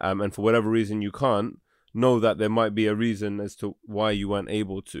 and for whatever reason you can't, know that there might be a reason as to why you weren't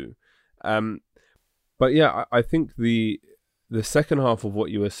able to. But yeah, I think the second half of what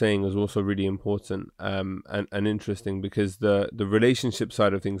you were saying is also really important and interesting, because the relationship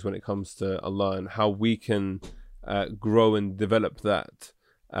side of things when it comes to Allah and how we can grow and develop that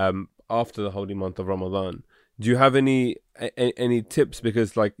after the holy month of Ramadan. Do you have any tips?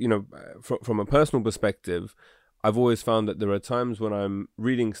 Because, like, you know, from a personal perspective, I've always found that there are times when I'm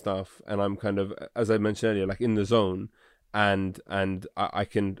reading stuff and I'm kind of, as I mentioned earlier, like in the zone, and I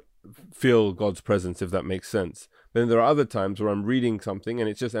can feel God's presence, if that makes sense. But then there are other times where I'm reading something and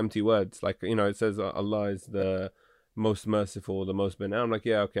it's just empty words. Like, you know, it says Allah is the most merciful, the most benign. I'm like,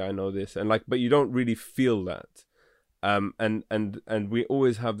 yeah, okay, I know this. And like, but you don't really feel that. And we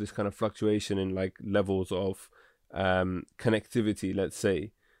always have this kind of fluctuation in like levels of connectivity, let's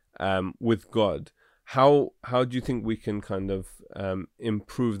say, with God. How do you think we can kind of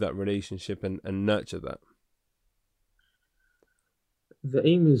improve that relationship and nurture that? The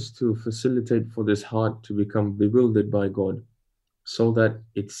aim is to facilitate for this heart to become bewildered by God, so that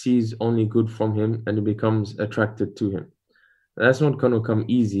it sees only good from him and it becomes attracted to him. That's not going to come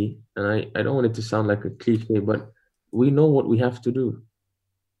easy, and I don't want it to sound like a cliche, but we know what we have to do.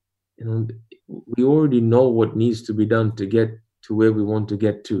 You know, we already know what needs to be done to get to where we want to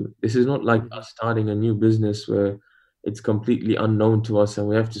get to. This is not like us starting a new business where it's completely unknown to us and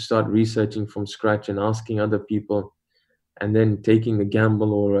we have to start researching from scratch and asking other people and then taking a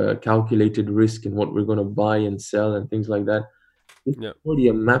gamble or a calculated risk in what we're going to buy and sell and things like that. It's already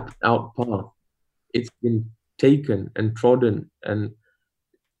a mapped out path. It's been taken and trodden and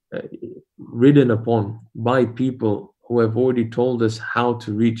ridden upon by people who have already told us how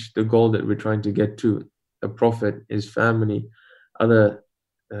to reach the goal that we're trying to get to. The Prophet, his family, other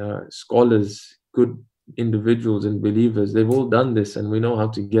scholars, good individuals and believers, they've all done this and we know how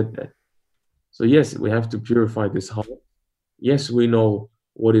to get there. So yes, we have to purify this heart. Yes, we know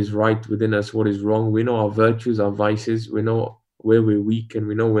what is right within us, what is wrong. We know our virtues, our vices. We know where we're weak and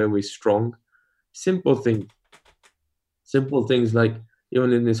we know where we're strong. Simple things like,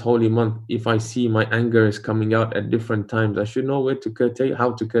 even in this holy month, if I see my anger is coming out at different times, I should know how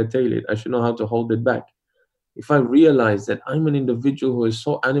to curtail it. I should know how to hold it back. If I realize that I'm an individual who is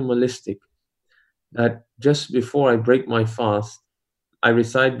so animalistic that just before I break my fast, I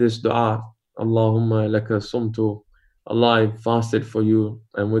recite this dua, Allahumma laka sumtu, Allah, I fasted for you,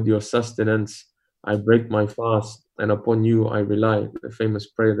 and with your sustenance, I break my fast, and upon you I rely, the famous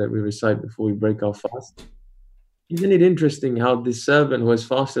prayer that we recite before we break our fast. Isn't it interesting how this servant who has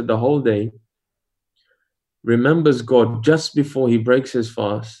fasted the whole day remembers God just before he breaks his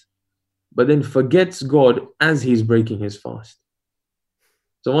fast, but then forgets God as he's breaking his fast?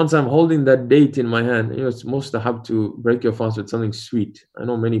 So once I'm holding that date in my hand, it's mustahab to break your fast with something sweet. I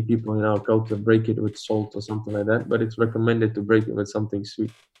know many people in our culture break it with salt or something like that, but it's recommended to break it with something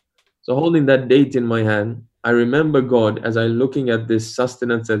sweet. So holding that date in my hand, I remember God as I'm looking at this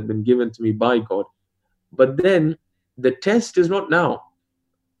sustenance that's been given to me by God. But then the test is not now,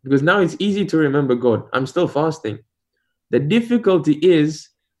 because now it's easy to remember God. I'm still fasting. The difficulty is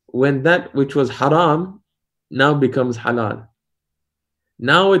when that which was haram now becomes halal.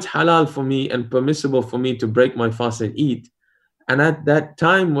 Now it's halal for me and permissible for me to break my fast and eat. And at that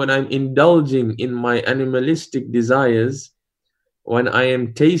time, when I'm indulging in my animalistic desires, when I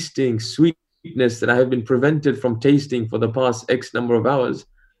am tasting sweetness that I have been prevented from tasting for the past X number of hours,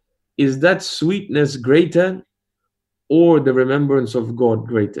 is that sweetness greater or the remembrance of God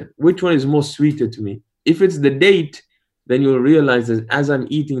greater? Which one is more sweeter to me? If it's the date, then you'll realize that as I'm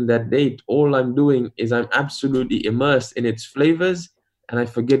eating that date, all I'm doing is I'm absolutely immersed in its flavors and I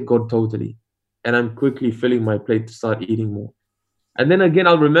forget God totally. And I'm quickly filling my plate to start eating more. And then again,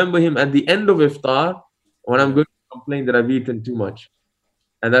 I'll remember him at the end of iftar when I'm going to complain that I've eaten too much.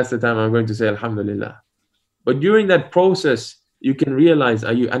 And that's the time I'm going to say Alhamdulillah. But during that process, you can realize,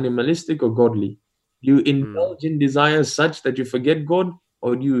 are you animalistic or godly? Do you indulge in desires such that you forget God,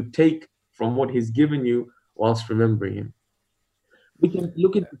 or do you take from what He's given you whilst remembering Him? We can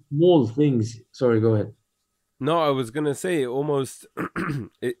look at the small things. Sorry, go ahead. No, I was gonna say almost.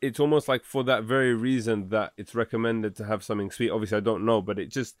 It's almost like for that very reason that it's recommended to have something sweet. Obviously, I don't know, but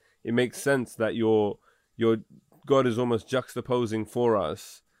it makes sense that your God is almost juxtaposing for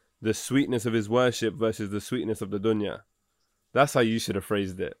us the sweetness of His worship versus the sweetness of the dunya. That's how you should have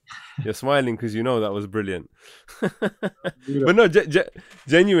phrased it. You're smiling because you know that was brilliant. But no,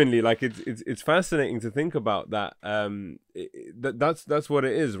 genuinely, like it's fascinating to think about that. That's what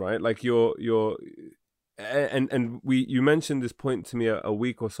it is, right? Like you're and you mentioned this point to me a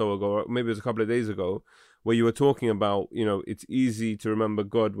week or so ago, or maybe it was a couple of days ago, where you were talking about, it's easy to remember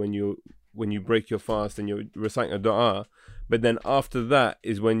God when you break your fast and you're reciting a dua, but then after that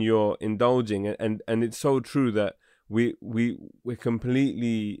is when you're indulging, and it's so true that we're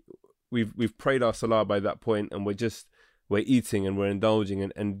completely, we've prayed our salah by that point, and we're eating and we're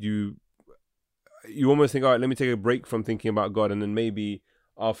indulging, and you almost think, all right, let me take a break from thinking about God, and then maybe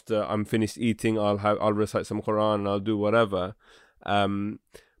after I'm finished eating, I'll recite some Quran and I'll do whatever.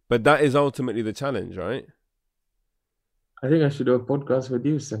 But that is ultimately the challenge, right? I think I should do a podcast with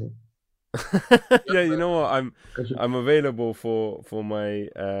you, Sunny. Yeah, you know what? I'm available for my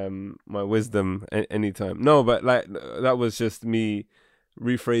my wisdom anytime. No, but like that was just me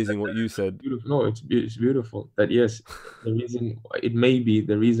rephrasing what you said. Beautiful. No, it's beautiful. That yes, the reason it may be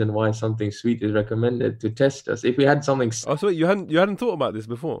the reason why something sweet is recommended to test us. If we had something, Oh, so wait, you hadn't thought about this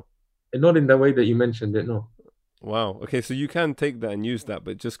before? not in the way that you mentioned it. No. Wow. Okay, so you can take that and use that,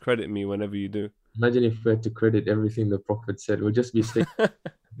 but just credit me whenever you do. Imagine if we had to credit everything the Prophet said. We'll just be sticking.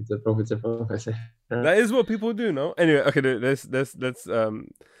 The Prophet said. That is what people do, no? Anyway, okay,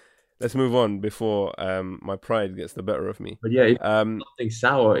 let's move on before my pride gets the better of me. But yeah, if something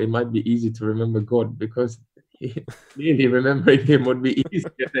sour, it might be easy to remember God, because clearly remembering Him would be easier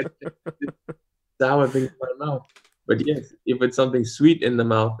than sour things in my mouth. But yes, if it's something sweet in the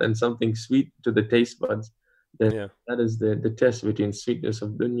mouth and something sweet to the taste buds, then that is the test between sweetness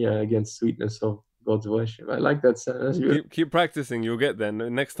of dunya against sweetness of God's worship. I like that. That's keep practicing. You'll get there.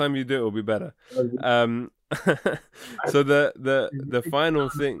 Next time you do it, it'll be better. So the final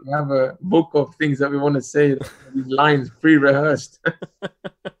thing. We have a book of things that we want to say. These lines pre-rehearsed.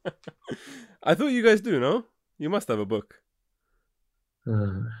 I thought you guys do. No, you must have a book.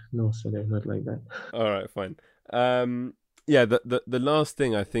 No, sorry, not like that. All right, fine. Yeah, the last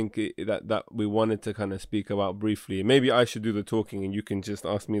thing I think that we wanted to kind of speak about briefly. Maybe I should do the talking and you can just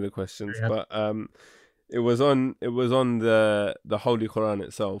ask me the questions. Yeah. But it was on the Holy Quran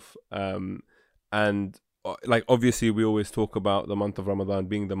itself. And like obviously we always talk about the month of Ramadan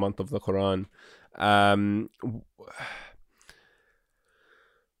being the month of the Quran.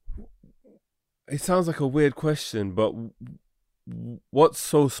 It sounds like a weird question, but what's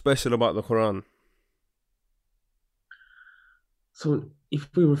so special about the Quran? So if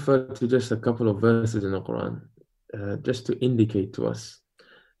we refer to just a couple of verses in the Quran, just to indicate to us,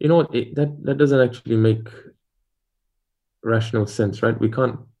 that doesn't actually make rational sense, right? We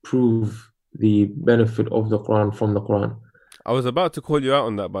can't prove the benefit of the Quran from the Quran. I was about to call you out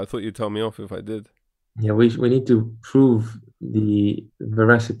on that, but I thought you'd tell me off if I did. Yeah, we need to prove the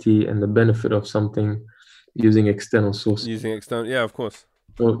veracity and the benefit of something using external sources. Using external, yeah, of course.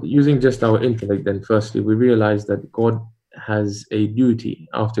 So using just our intellect, then firstly, we realize that God has a duty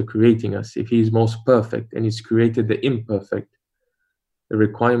after creating us. If He is most perfect and He's created the imperfect, the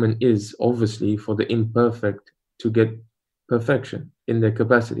requirement is obviously for the imperfect to get perfection in their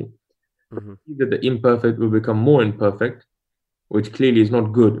capacity. Mm-hmm. Either the imperfect will become more imperfect, which clearly is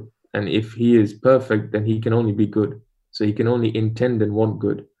not good. And if He is perfect, then He can only be good. So He can only intend and want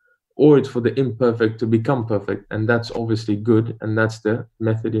good. Or it's for the imperfect to become perfect, and that's obviously good, and that's the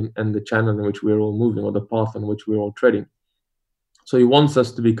method and the channel in which we're all moving, or the path on which we're all treading. So He wants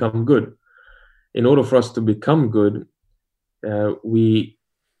us to become good. In order for us to become good, we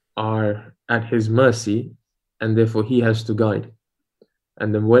are at His mercy, and therefore He has to guide.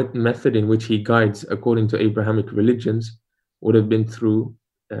 And the method in which He guides, according to Abrahamic religions, would have been through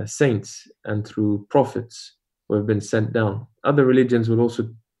saints and through prophets who have been sent down. Other religions would also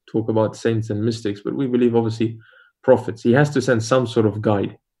talk about saints and mystics, but we believe obviously prophets. He has to send some sort of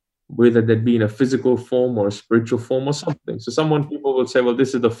guide, whether that be in a physical form or a spiritual form or something. So people will say, well,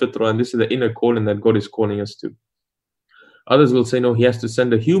 this is the fitrah and this is the inner calling that God is calling us to. Others will say, no, He has to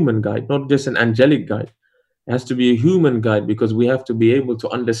send a human guide, not just an angelic guide. It has to be a human guide, because we have to be able to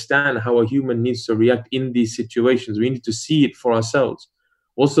understand how a human needs to react in these situations. We need to see it for ourselves.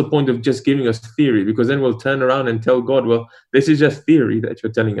 What's the point of just giving us theory? Because then we'll turn around and tell God, well, this is just theory that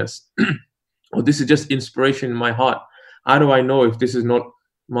you're telling us. Or this is just inspiration in my heart. How do I know if this is not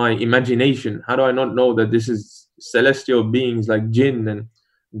my imagination? How do I not know that this is celestial beings like jinn and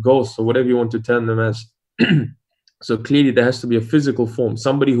ghosts, or whatever you want to term them as? So clearly there has to be a physical form,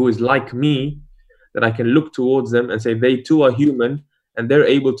 somebody who is like me, that I can look towards them and say they too are human and they're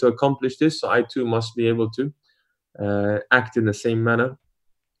able to accomplish this, so I too must be able to act in the same manner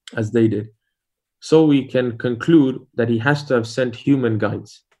as they did. So we can conclude that He has to have sent human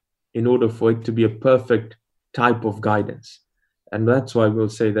guides in order for it to be a perfect type of guidance. And that's why we'll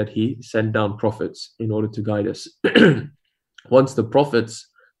say that He sent down prophets in order to guide us. Once the prophets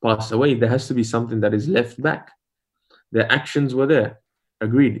pass away, there has to be something that is left back. Their actions were there,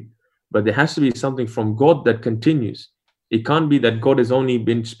 agreed. But there has to be something from God that continues. It can't be that God has only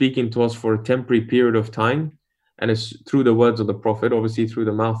been speaking to us for a temporary period of time, and it's through the words of the prophet, obviously through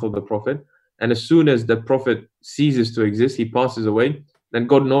the mouth of the prophet. And as soon as the prophet ceases to exist, he passes away, then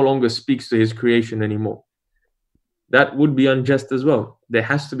God no longer speaks to His creation anymore. That would be unjust as well. There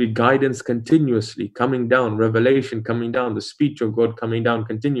has to be guidance continuously coming down, revelation coming down, the speech of God coming down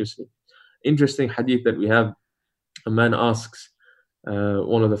continuously. Interesting hadith that we have. A man asks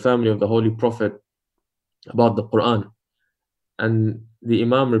one of the family of the Holy Prophet about the Quran, and the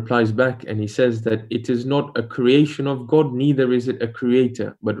Imam replies back and he says that it is not a creation of God, neither is it a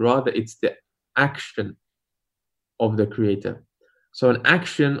creator, but rather it's the action of the creator. So an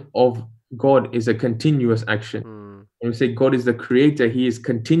action of God is a continuous action. When we say God is the creator, He is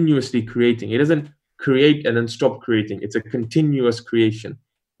continuously creating. He doesn't create and then stop creating. It's a continuous creation.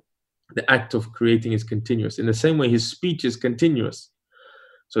 The act of creating is continuous. In the same way, His speech is continuous.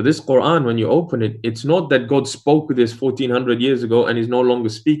 So this Quran, when you open it, it's not that God spoke this 1400 years ago and He's no longer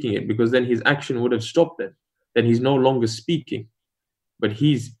speaking it, because then His action would have stopped then. Then He's no longer speaking. But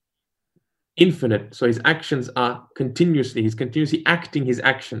He's infinite. So His actions are continuously, He's continuously acting His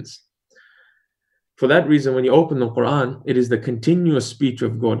actions. For that reason, when you open the Quran, it is the continuous speech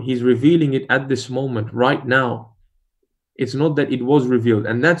of God. He's revealing it at this moment, right now. It's not that it was revealed.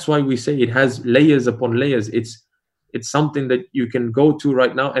 And that's why we say it has layers upon layers. It's something that you can go to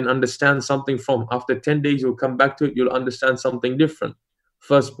right now and understand something from. After 10 days, you'll come back to it, you'll understand something different.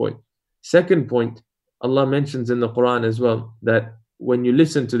 First point. Second point, Allah mentions in the Quran as well that when you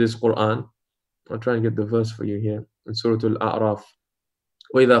listen to this Quran, I'll try and get the verse for you here in Surah Al-A'raf.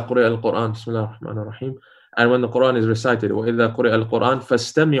 وَإِذَا قُرِئَ الْقُرْآنِ بسم الله الرحمن الرحيم. And when the Quran is recited, وَإِذَا قُرِئَ الْقُرْآنِ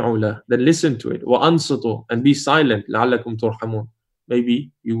فَاسْتَمِعُوا لَهُ, then listen to it. وَأَنصِتُوا, and be silent. لَعَلَّكُمْ تُرْحَمُونَ,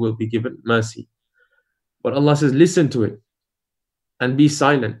 maybe you will be given mercy. But Allah says, listen to it and be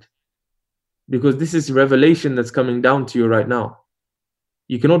silent, because this is revelation that's coming down to you right now.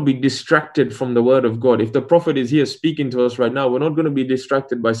 You cannot be distracted from the word of God. If the Prophet is here speaking to us right now, we're not going to be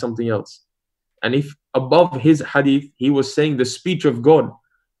distracted by something else. And if above his hadith, he was saying the speech of God,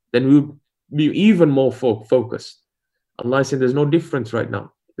 then we'll be even more focused. Allah said, there's no difference right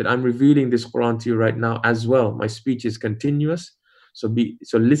now, that I'm revealing this Quran to you right now as well. My speech is continuous. So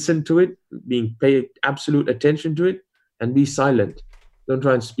listen to it, pay absolute attention to it, and be silent. Don't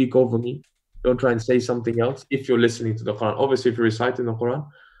try and speak over me. Don't try and say something else if you're listening to the Quran. Obviously, if you're reciting the Quran,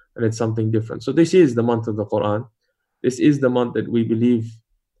 then it's something different. So this is the month of the Quran. This is the month that we believe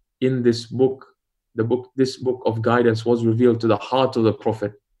in this book. This book of guidance was revealed to the heart of the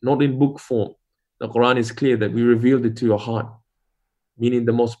Prophet, not in book form. The Quran is clear that we revealed it to your heart, meaning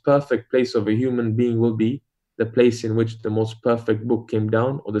the most perfect place of a human being will be the place in which the most perfect book came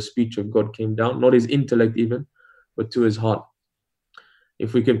down, or the speech of God came down, not his intellect even, but to his heart.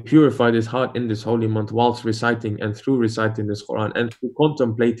 If we can purify this heart in this holy month whilst reciting and through reciting this Quran and through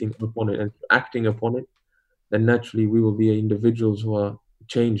contemplating upon it and acting upon it, then naturally we will be individuals who are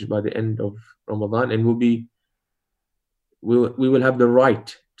changed by the end of Ramadan, and we will have the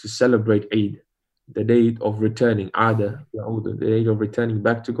right to celebrate Eid. The day of returning, Ada, the day of returning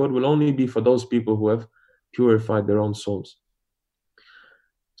back to God will only be for those people who have purified their own souls.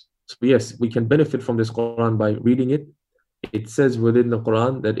 So yes, we can benefit from this Quran by reading it. It says within the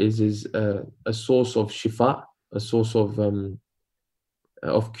Quran that it is a source of shifa, a source of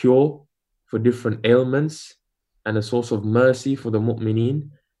cure for different ailments, and a source of mercy for the mu'mineen.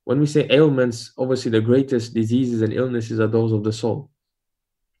 When we say ailments, obviously the greatest diseases and illnesses are those of the soul.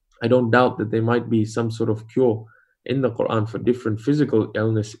 I don't doubt that there might be some sort of cure in the Quran for different physical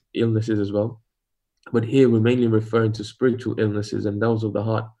illnesses as well. But here we're mainly referring to spiritual illnesses and those of the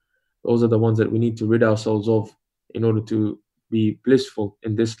heart. Those are the ones that we need to rid ourselves of in order to be blissful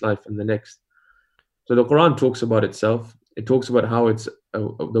in this life and the next. So the Quran talks about itself. It talks about how it's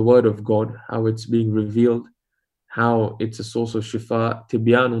the word of God, how it's being revealed, how it's a source of shifa,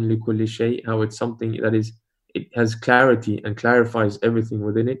 tibyanun li kulli shay, how it's something that it has clarity and clarifies everything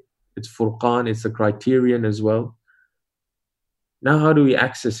within it. It's furqan, it's a criterion as well. Now, how do we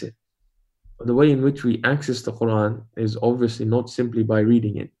access it? The way in which we access the Quran is obviously not simply by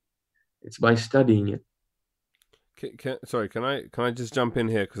reading it. It's by studying it. Sorry, can I just jump in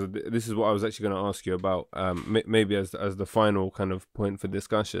here, because this is what I was actually going to ask you about, maybe as the final kind of point for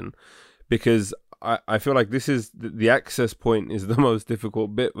discussion, because I feel like this is the access point is the most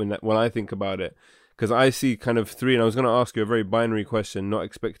difficult bit when I think about it, because I see kind of three, and I was going to ask you a very binary question, not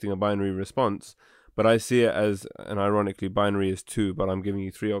expecting a binary response, but I see it as, and ironically binary is two, but I'm giving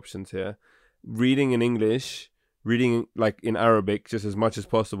you three options here: reading in English, reading like in Arabic just as much as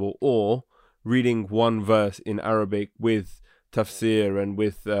possible, or reading one verse in Arabic with tafsir and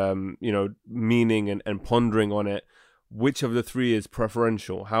with meaning and pondering on it. Which of the three is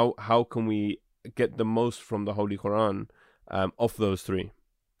preferential? How can we get the most from the Holy Quran of those three?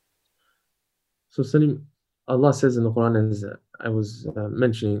 So Salim, Allah says in the Quran, as I was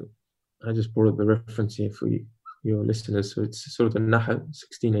mentioning, I just brought up the reference here for your listeners. So it's Surah An-Nahl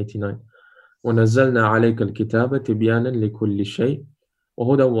 1689. وَنَزَّلْنَا عَلَيْكَ الْكِتَابَ تِبْيَانًا لِكُلِّ شَيْءٍ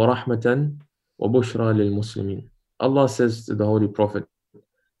وَهُدًى وَرَحْمَةً وَبُشْرَى لِلْمُسْلِمِينَ. Allah says to the Holy Prophet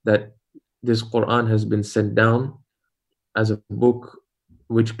that this Quran has been sent down as a book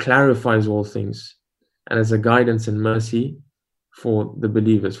which clarifies all things, and as a guidance and mercy for the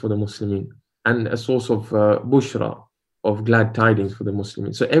believers, for the Muslimin, and a source of bushra, of glad tidings for the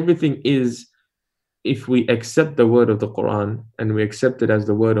Muslimin. So everything is, if we accept the word of the Quran and we accept it as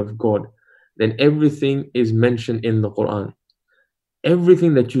the word of God, then everything is mentioned in the Quran.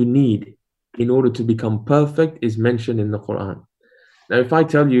 Everything that you need in order to become perfect is mentioned in the Quran. Now, if I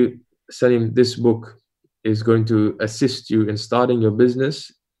tell you, Salim, this book is going to assist you in starting your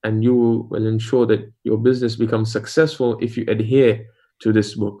business, and you will ensure that your business becomes successful if you adhere to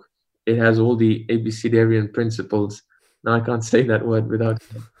this book. It has all the Abecedarian principles. Now, I can't say that word without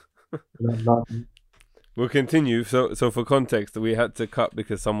laughing. We'll continue. So for context, we had to cut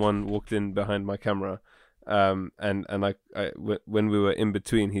because someone walked in behind my camera. And when we were in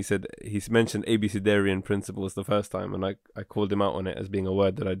between, he's mentioned Abecedarian principles the first time, and I called him out on it as being a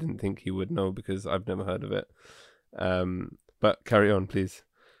word that I didn't think he would know because I've never heard of it. But carry on, please.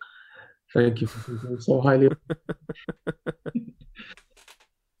 Thank you for thinking so highly.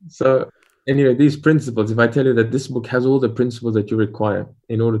 So anyway, these principles, if I tell you that this book has all the principles that you require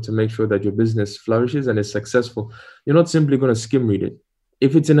in order to make sure that your business flourishes and is successful, you're not simply going to skim read it.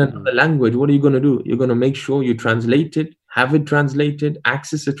 If it's in another language, what are you going to do? You're going to make sure you translate it, have it translated,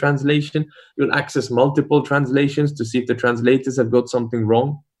 access a translation. You'll access multiple translations to see if the translators have got something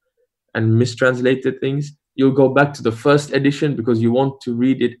wrong and mistranslated things. You'll go back to the first edition because you want to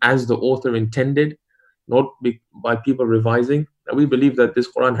read it as the author intended, not by people revising. Now, we believe that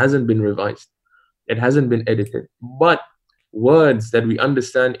this Quran hasn't been revised. It hasn't been edited. But words that we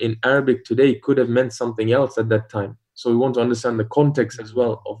understand in Arabic today could have meant something else at that time. So we want to understand the context as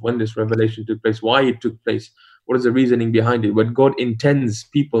well of when this revelation took place, why it took place, what is the reasoning behind it. When God intends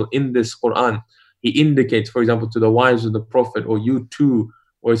people in this Quran, He indicates, for example, to the wives of the Prophet, or you too,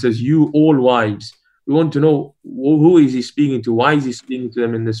 or He says, you all wives. We want to know who is He speaking to, why is He speaking to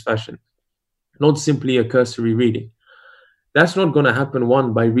them in this fashion, not simply a cursory reading. That's not going to happen,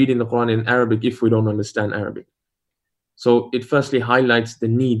 one, by reading the Quran in Arabic if we don't understand Arabic. So it firstly highlights the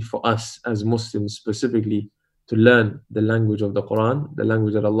need for us as Muslims specifically to learn the language of the Quran, the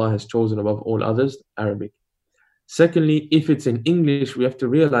language that Allah has chosen above all others, Arabic. Secondly, if it's in English, we have to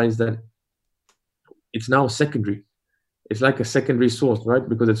realize that it's now secondary. It's like a secondary source, right?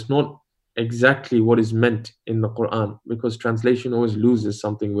 Because it's not exactly what is meant in the Quran, because translation always loses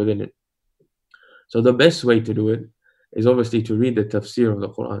something within it. So the best way to do it is obviously to read the tafsir of the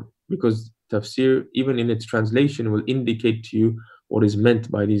Quran, because tafsir, even in its translation, will indicate to you what is meant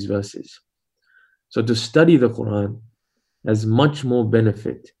by these verses. So to study the Quran has much more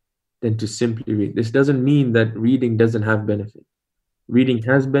benefit than to simply read. This doesn't mean that reading doesn't have benefit. Reading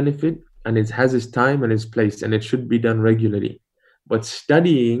has benefit, and it has its time and its place, and it should be done regularly. But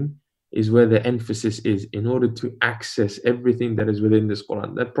studying is where the emphasis is in order to access everything that is within this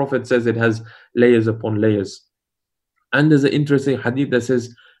Quran. That Prophet says it has layers upon layers. And there's an interesting hadith that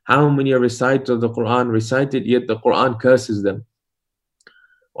says, how many are reciters of the Quran recited, yet the Quran curses them.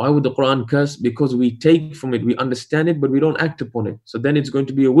 Why would the Quran curse? Because we take from it, we understand it, but we don't act upon it. So then it's going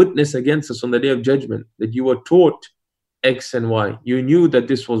to be a witness against us on the day of judgment that you were taught X and Y. You knew that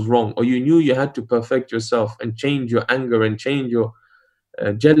this was wrong, or you knew you had to perfect yourself and change your anger and change your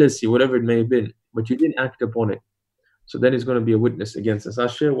jealousy, whatever it may have been, but you didn't act upon it. So then it's going to be a witness against us. I'll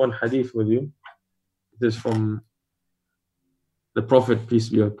share one hadith with you. This is from the Prophet, peace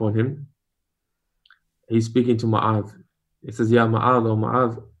be upon him. He's speaking to Mu'adh. It says, Ya Mu'adh, O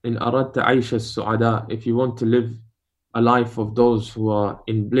Mu'adh, in aradta aisha su'ada, if you want to live a life of those who are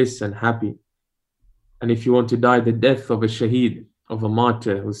in bliss and happy, and if you want to die the death of a shaheed, of a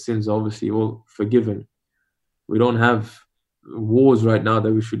martyr whose sins are obviously all forgiven. We don't have wars right now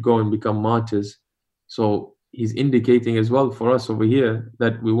that we should go and become martyrs. So he's indicating as well for us over here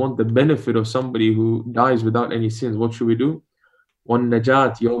that we want the benefit of somebody who dies without any sins. What should we do? One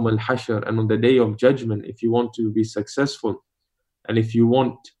najat yawm al-hashr, and on the day of judgment, if you want to be successful, and if you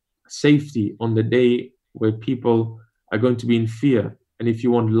want safety on the day where people are going to be in fear, and if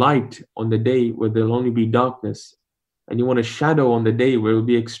you want light on the day where there'll only be darkness, and you want a shadow on the day where it will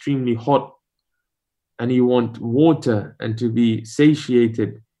be extremely hot, and you want water and to be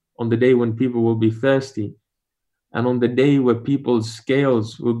satiated on the day when people will be thirsty, and on the day where people's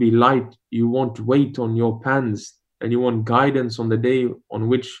scales will be light, you want weight on your pans, and you want guidance on the day on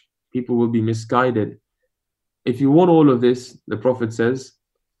which people will be misguided. If you want all of this, the Prophet says,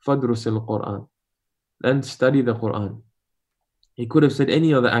 فَدْرُسِ الْقُرْآنِ, then study the Quran. He could have said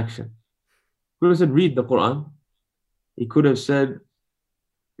any other action. He could have said, read the Quran. He could have said,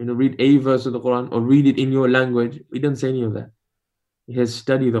 read a verse of the Quran, or read it in your language. He didn't say any of that. He has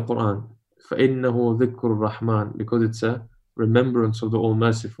studied the Quran. فَإِنَّهُ ذِكْرُ الرَّحْمَنِ, because it's a remembrance of the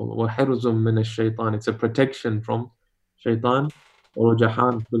All-Merciful. وَحِرْزٌ مِّنَ الشَّيْطَانِ, it's a protection from shaitan. Or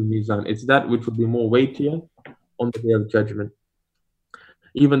jahan fil mizan, it's that which will be more weightier on the day of judgment.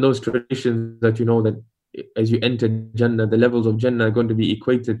 Even those traditions that that as you enter Jannah, the levels of Jannah are going to be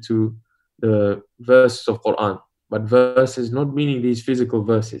equated to the verses of Quran. But verses not meaning these physical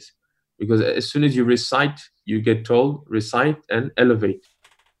verses, because as soon as you recite, you get told recite and elevate.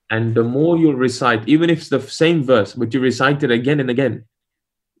 And the more you recite, even if it's the same verse, but you recite it again and again,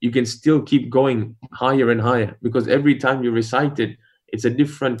 you can still keep going higher and higher, because every time you recite it, it's a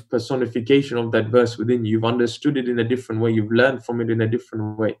different personification of that verse within you. You've understood it in a different way. You've learned from it in a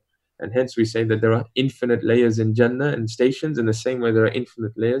different way. And hence we say that there are infinite layers in Jannah and stations, in the same way there are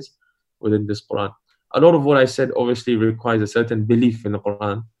infinite layers within this Quran. A lot of what I said obviously requires a certain belief in the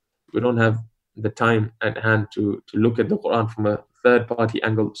Quran. We don't have the time at hand to look at the Quran from a third-party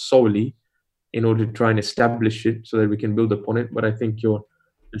angle solely in order to try and establish it so that we can build upon it. But I think your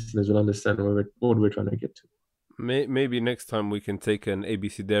listeners will understand what we're trying to get to. Maybe next time we can take an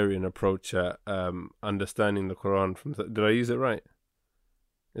ABCdarian approach at understanding the Quran from. Did I use it right?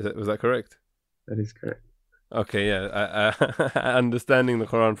 Was that correct? That is correct. Okay, yeah, understanding the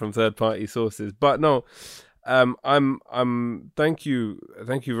Quran from third-party sources. But no, thank you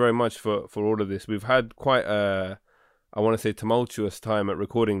very much for all of this. We've had quite a, I want to say, tumultuous time at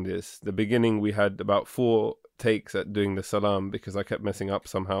recording this. The beginning we had about 4 takes at doing the salam because I kept messing up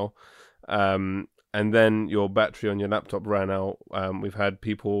somehow. And then your battery on your laptop ran out. We've had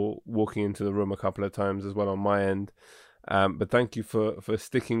people walking into the room a couple of times as well on my end. But thank you for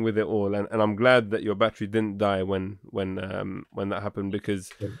sticking with it all. And I'm glad that your battery didn't die when that happened,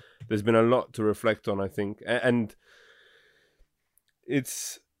 because there's been a lot to reflect on, I think. And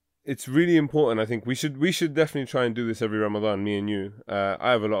it's really important. I think we should definitely try and do this every Ramadan, me and you.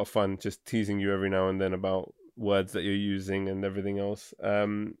 I have a lot of fun just teasing you every now and then about words that you're using and everything else,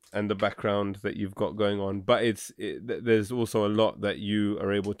 and the background that you've got going on. But there's also a lot that you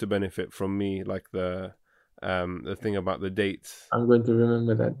are able to benefit from me, like the the thing about the dates. I'm going to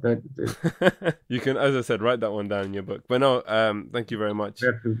remember that. You can, as I said, write that one down in your book. But no, thank you very much.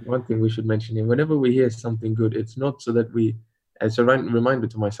 One thing we should mention here, whenever we hear something good, it's not so that it's a reminder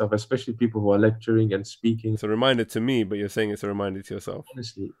to myself, especially people who are lecturing and speaking. It's a reminder to me, but you're saying it's a reminder to yourself.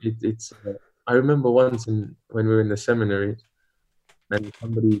 Honestly, it's. I remember once when we were in the seminary, and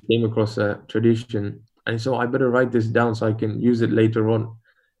somebody came across a tradition, and so I better write this down so I can use it later on.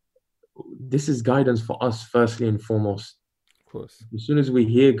 This is guidance for us, firstly and foremost. Of course. As soon as we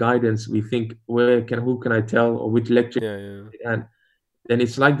hear guidance, we think, who can I tell, or which lecture? Yeah. And then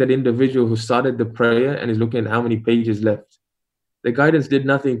it's like that individual who started the prayer and is looking at how many pages left. The guidance did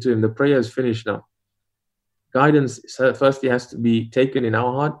nothing to him. The prayer is finished now. Guidance firstly has to be taken in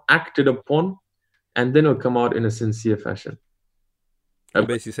our heart, acted upon, and then it'll come out in a sincere fashion. I'm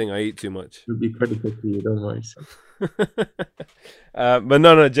basically saying I eat too much. It'll be critical to you, don't worry. But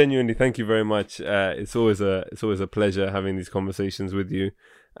no, genuinely, thank you very much. It's always a pleasure having these conversations with you.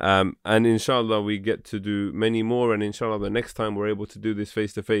 And inshallah, we get to do many more. And inshallah, the next time we're able to do this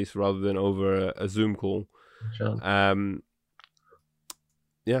face to face rather than over a Zoom call. Inshallah.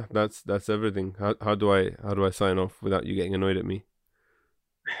 Yeah, that's everything. How do I sign off without you getting annoyed at me?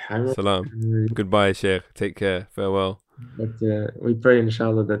 Salam. Goodbye, Sheikh. Take care. Farewell. But we pray,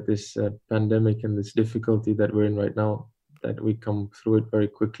 inshallah, that this pandemic and this difficulty that we're in right now, that we come through it very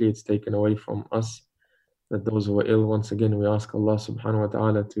quickly. It's taken away from us. That those who are ill, once again, we ask Allah subhanahu wa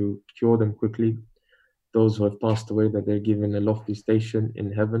ta'ala to cure them quickly. Those who have passed away, that they're given a lofty station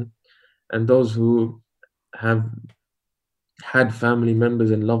in heaven. And those who have had family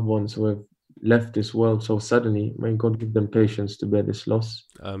members and loved ones who have left this world so suddenly, may God give them patience to bear this loss.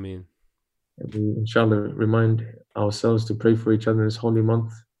 Ameen. And we, inshallah, remind ourselves to pray for each other in this holy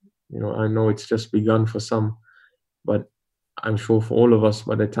month. I know it's just begun for some, but I'm sure for all of us,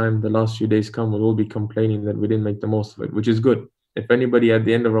 by the time the last few days come, we'll all be complaining that we didn't make the most of it, which is good. If anybody at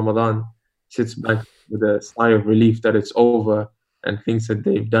the end of Ramadan sits back with a sigh of relief that it's over and thinks that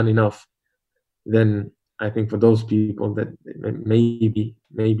they've done enough, then I think for those people that maybe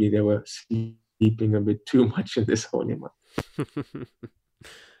they were sleeping a bit too much in this holy month.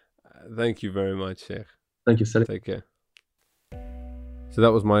 Thank you very much, Sheikh. Thank you, Salim. Take care. So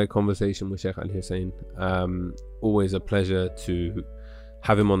that was my conversation with Sheikh Al-Hussein. Always a pleasure to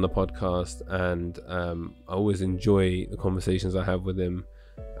have him on the podcast, and I always enjoy the conversations I have with him,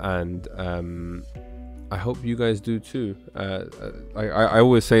 and I hope you guys do too. I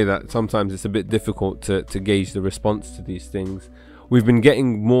always say that sometimes it's a bit difficult to gauge the response to these things. We've been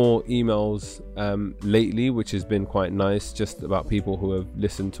getting more emails lately, which has been quite nice, just about people who have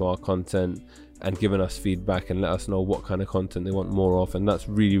listened to our content and given us feedback and let us know what kind of content they want more of, and that's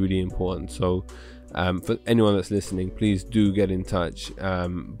really, really important. So for anyone that's listening, please do get in touch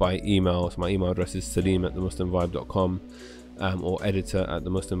by email. So my email address is salim@themuslimvibe.com or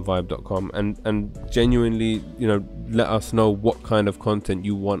editor@themuslimvibe.com, and genuinely, let us know what kind of content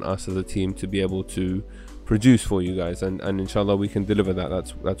you want us as a team to be able to produce for you guys, and inshallah we can deliver that.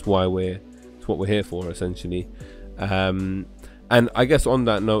 That's why it's what we're here for, essentially. And I guess on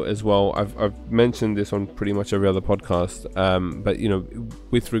that note as well, I've mentioned this on pretty much every other podcast, but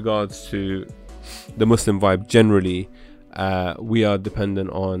with regards to the Muslim Vibe generally, we are dependent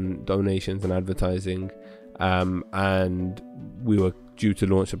on donations and advertising, and we were due to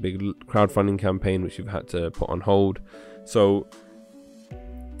launch a big crowdfunding campaign, which we've had to put on hold. So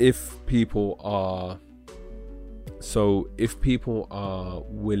if people are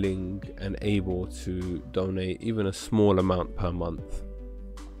willing and able to donate even a small amount per month,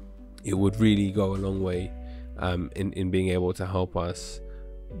 it would really go a long way in being able to help us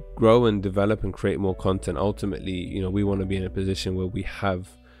grow and develop and create more content. Ultimately, we want to be in a position where we have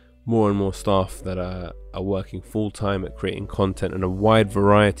more and more staff that are working full-time at creating content, and a wide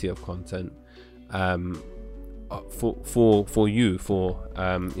variety of content for you, for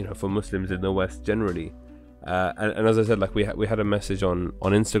Muslims in the West generally. And as I said, like we had a message on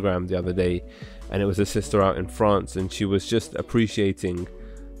Instagram the other day, and it was a sister out in France, and she was just appreciating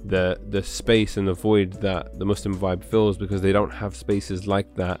the space and the void that the Muslim Vibe fills, because they don't have spaces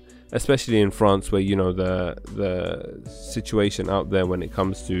like that, especially in France, where the situation out there when it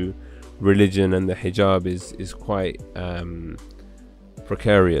comes to religion and the hijab is quite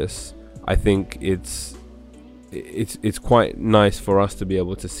precarious. I think it's quite nice for us to be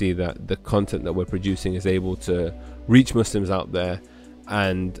able to see that the content that we're producing is able to reach Muslims out there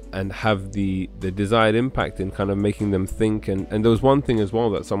and have the desired impact in kind of making them think. And there was one thing as well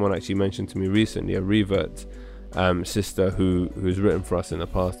that someone actually mentioned to me recently, a revert sister who's written for us in the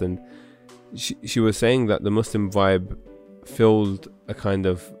past, and she was saying that the Muslim Vibe filled a kind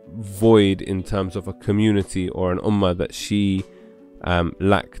of void in terms of a community or an ummah that she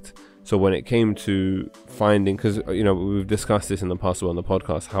lacked. So when it came to finding, because we've discussed this in the past on the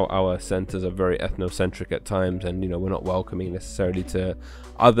podcast, how our centers are very ethnocentric at times, and we're not welcoming necessarily to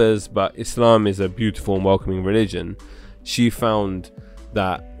others, but Islam is a beautiful and welcoming religion. She found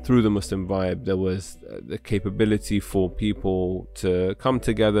that through the Muslim Vibe there was the capability for people to come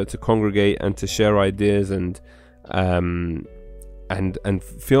together, to congregate, and to share ideas, and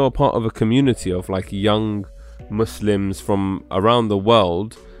feel a part of a community of like young Muslims from around the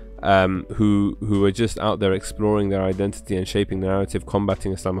world, who are just out there exploring their identity and shaping the narrative,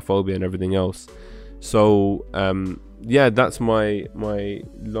 combating Islamophobia and everything else. So that's my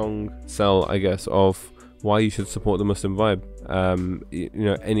long sell, I guess, of why you should support the Muslim Vibe.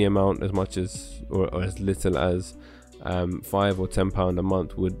 Any amount, as much as or as little as £5 or £10 a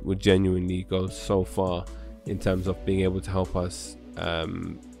month would genuinely go so far in terms of being able to help us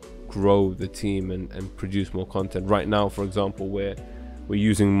grow the team and produce more content. Right now, for example, we're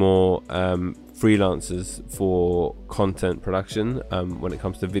using more freelancers for content production when it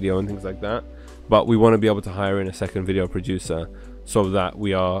comes to video and things like that, but we want to be able to hire in a second video producer so that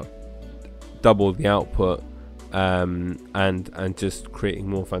we are double the output, and just creating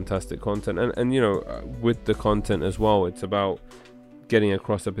more fantastic content. And with the content as well, it's about getting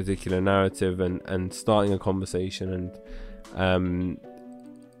across a particular narrative and starting a conversation and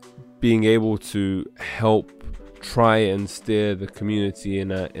being able to help try and steer the community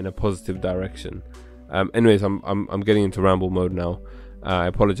in a positive direction. Anyways, I'm getting into ramble mode now. I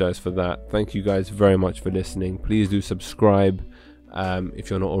apologize for that. Thank you guys very much for listening. Please do subscribe if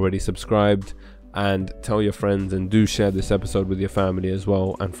you're not already subscribed, and tell your friends, and do share this episode with your family as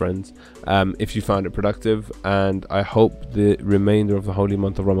well and friends if you found it productive. And I hope the remainder of the holy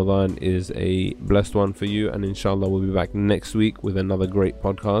month of Ramadan is a blessed one for you, and inshallah we'll be back next week with another great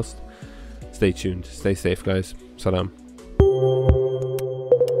podcast. Stay tuned, stay safe guys. Salam.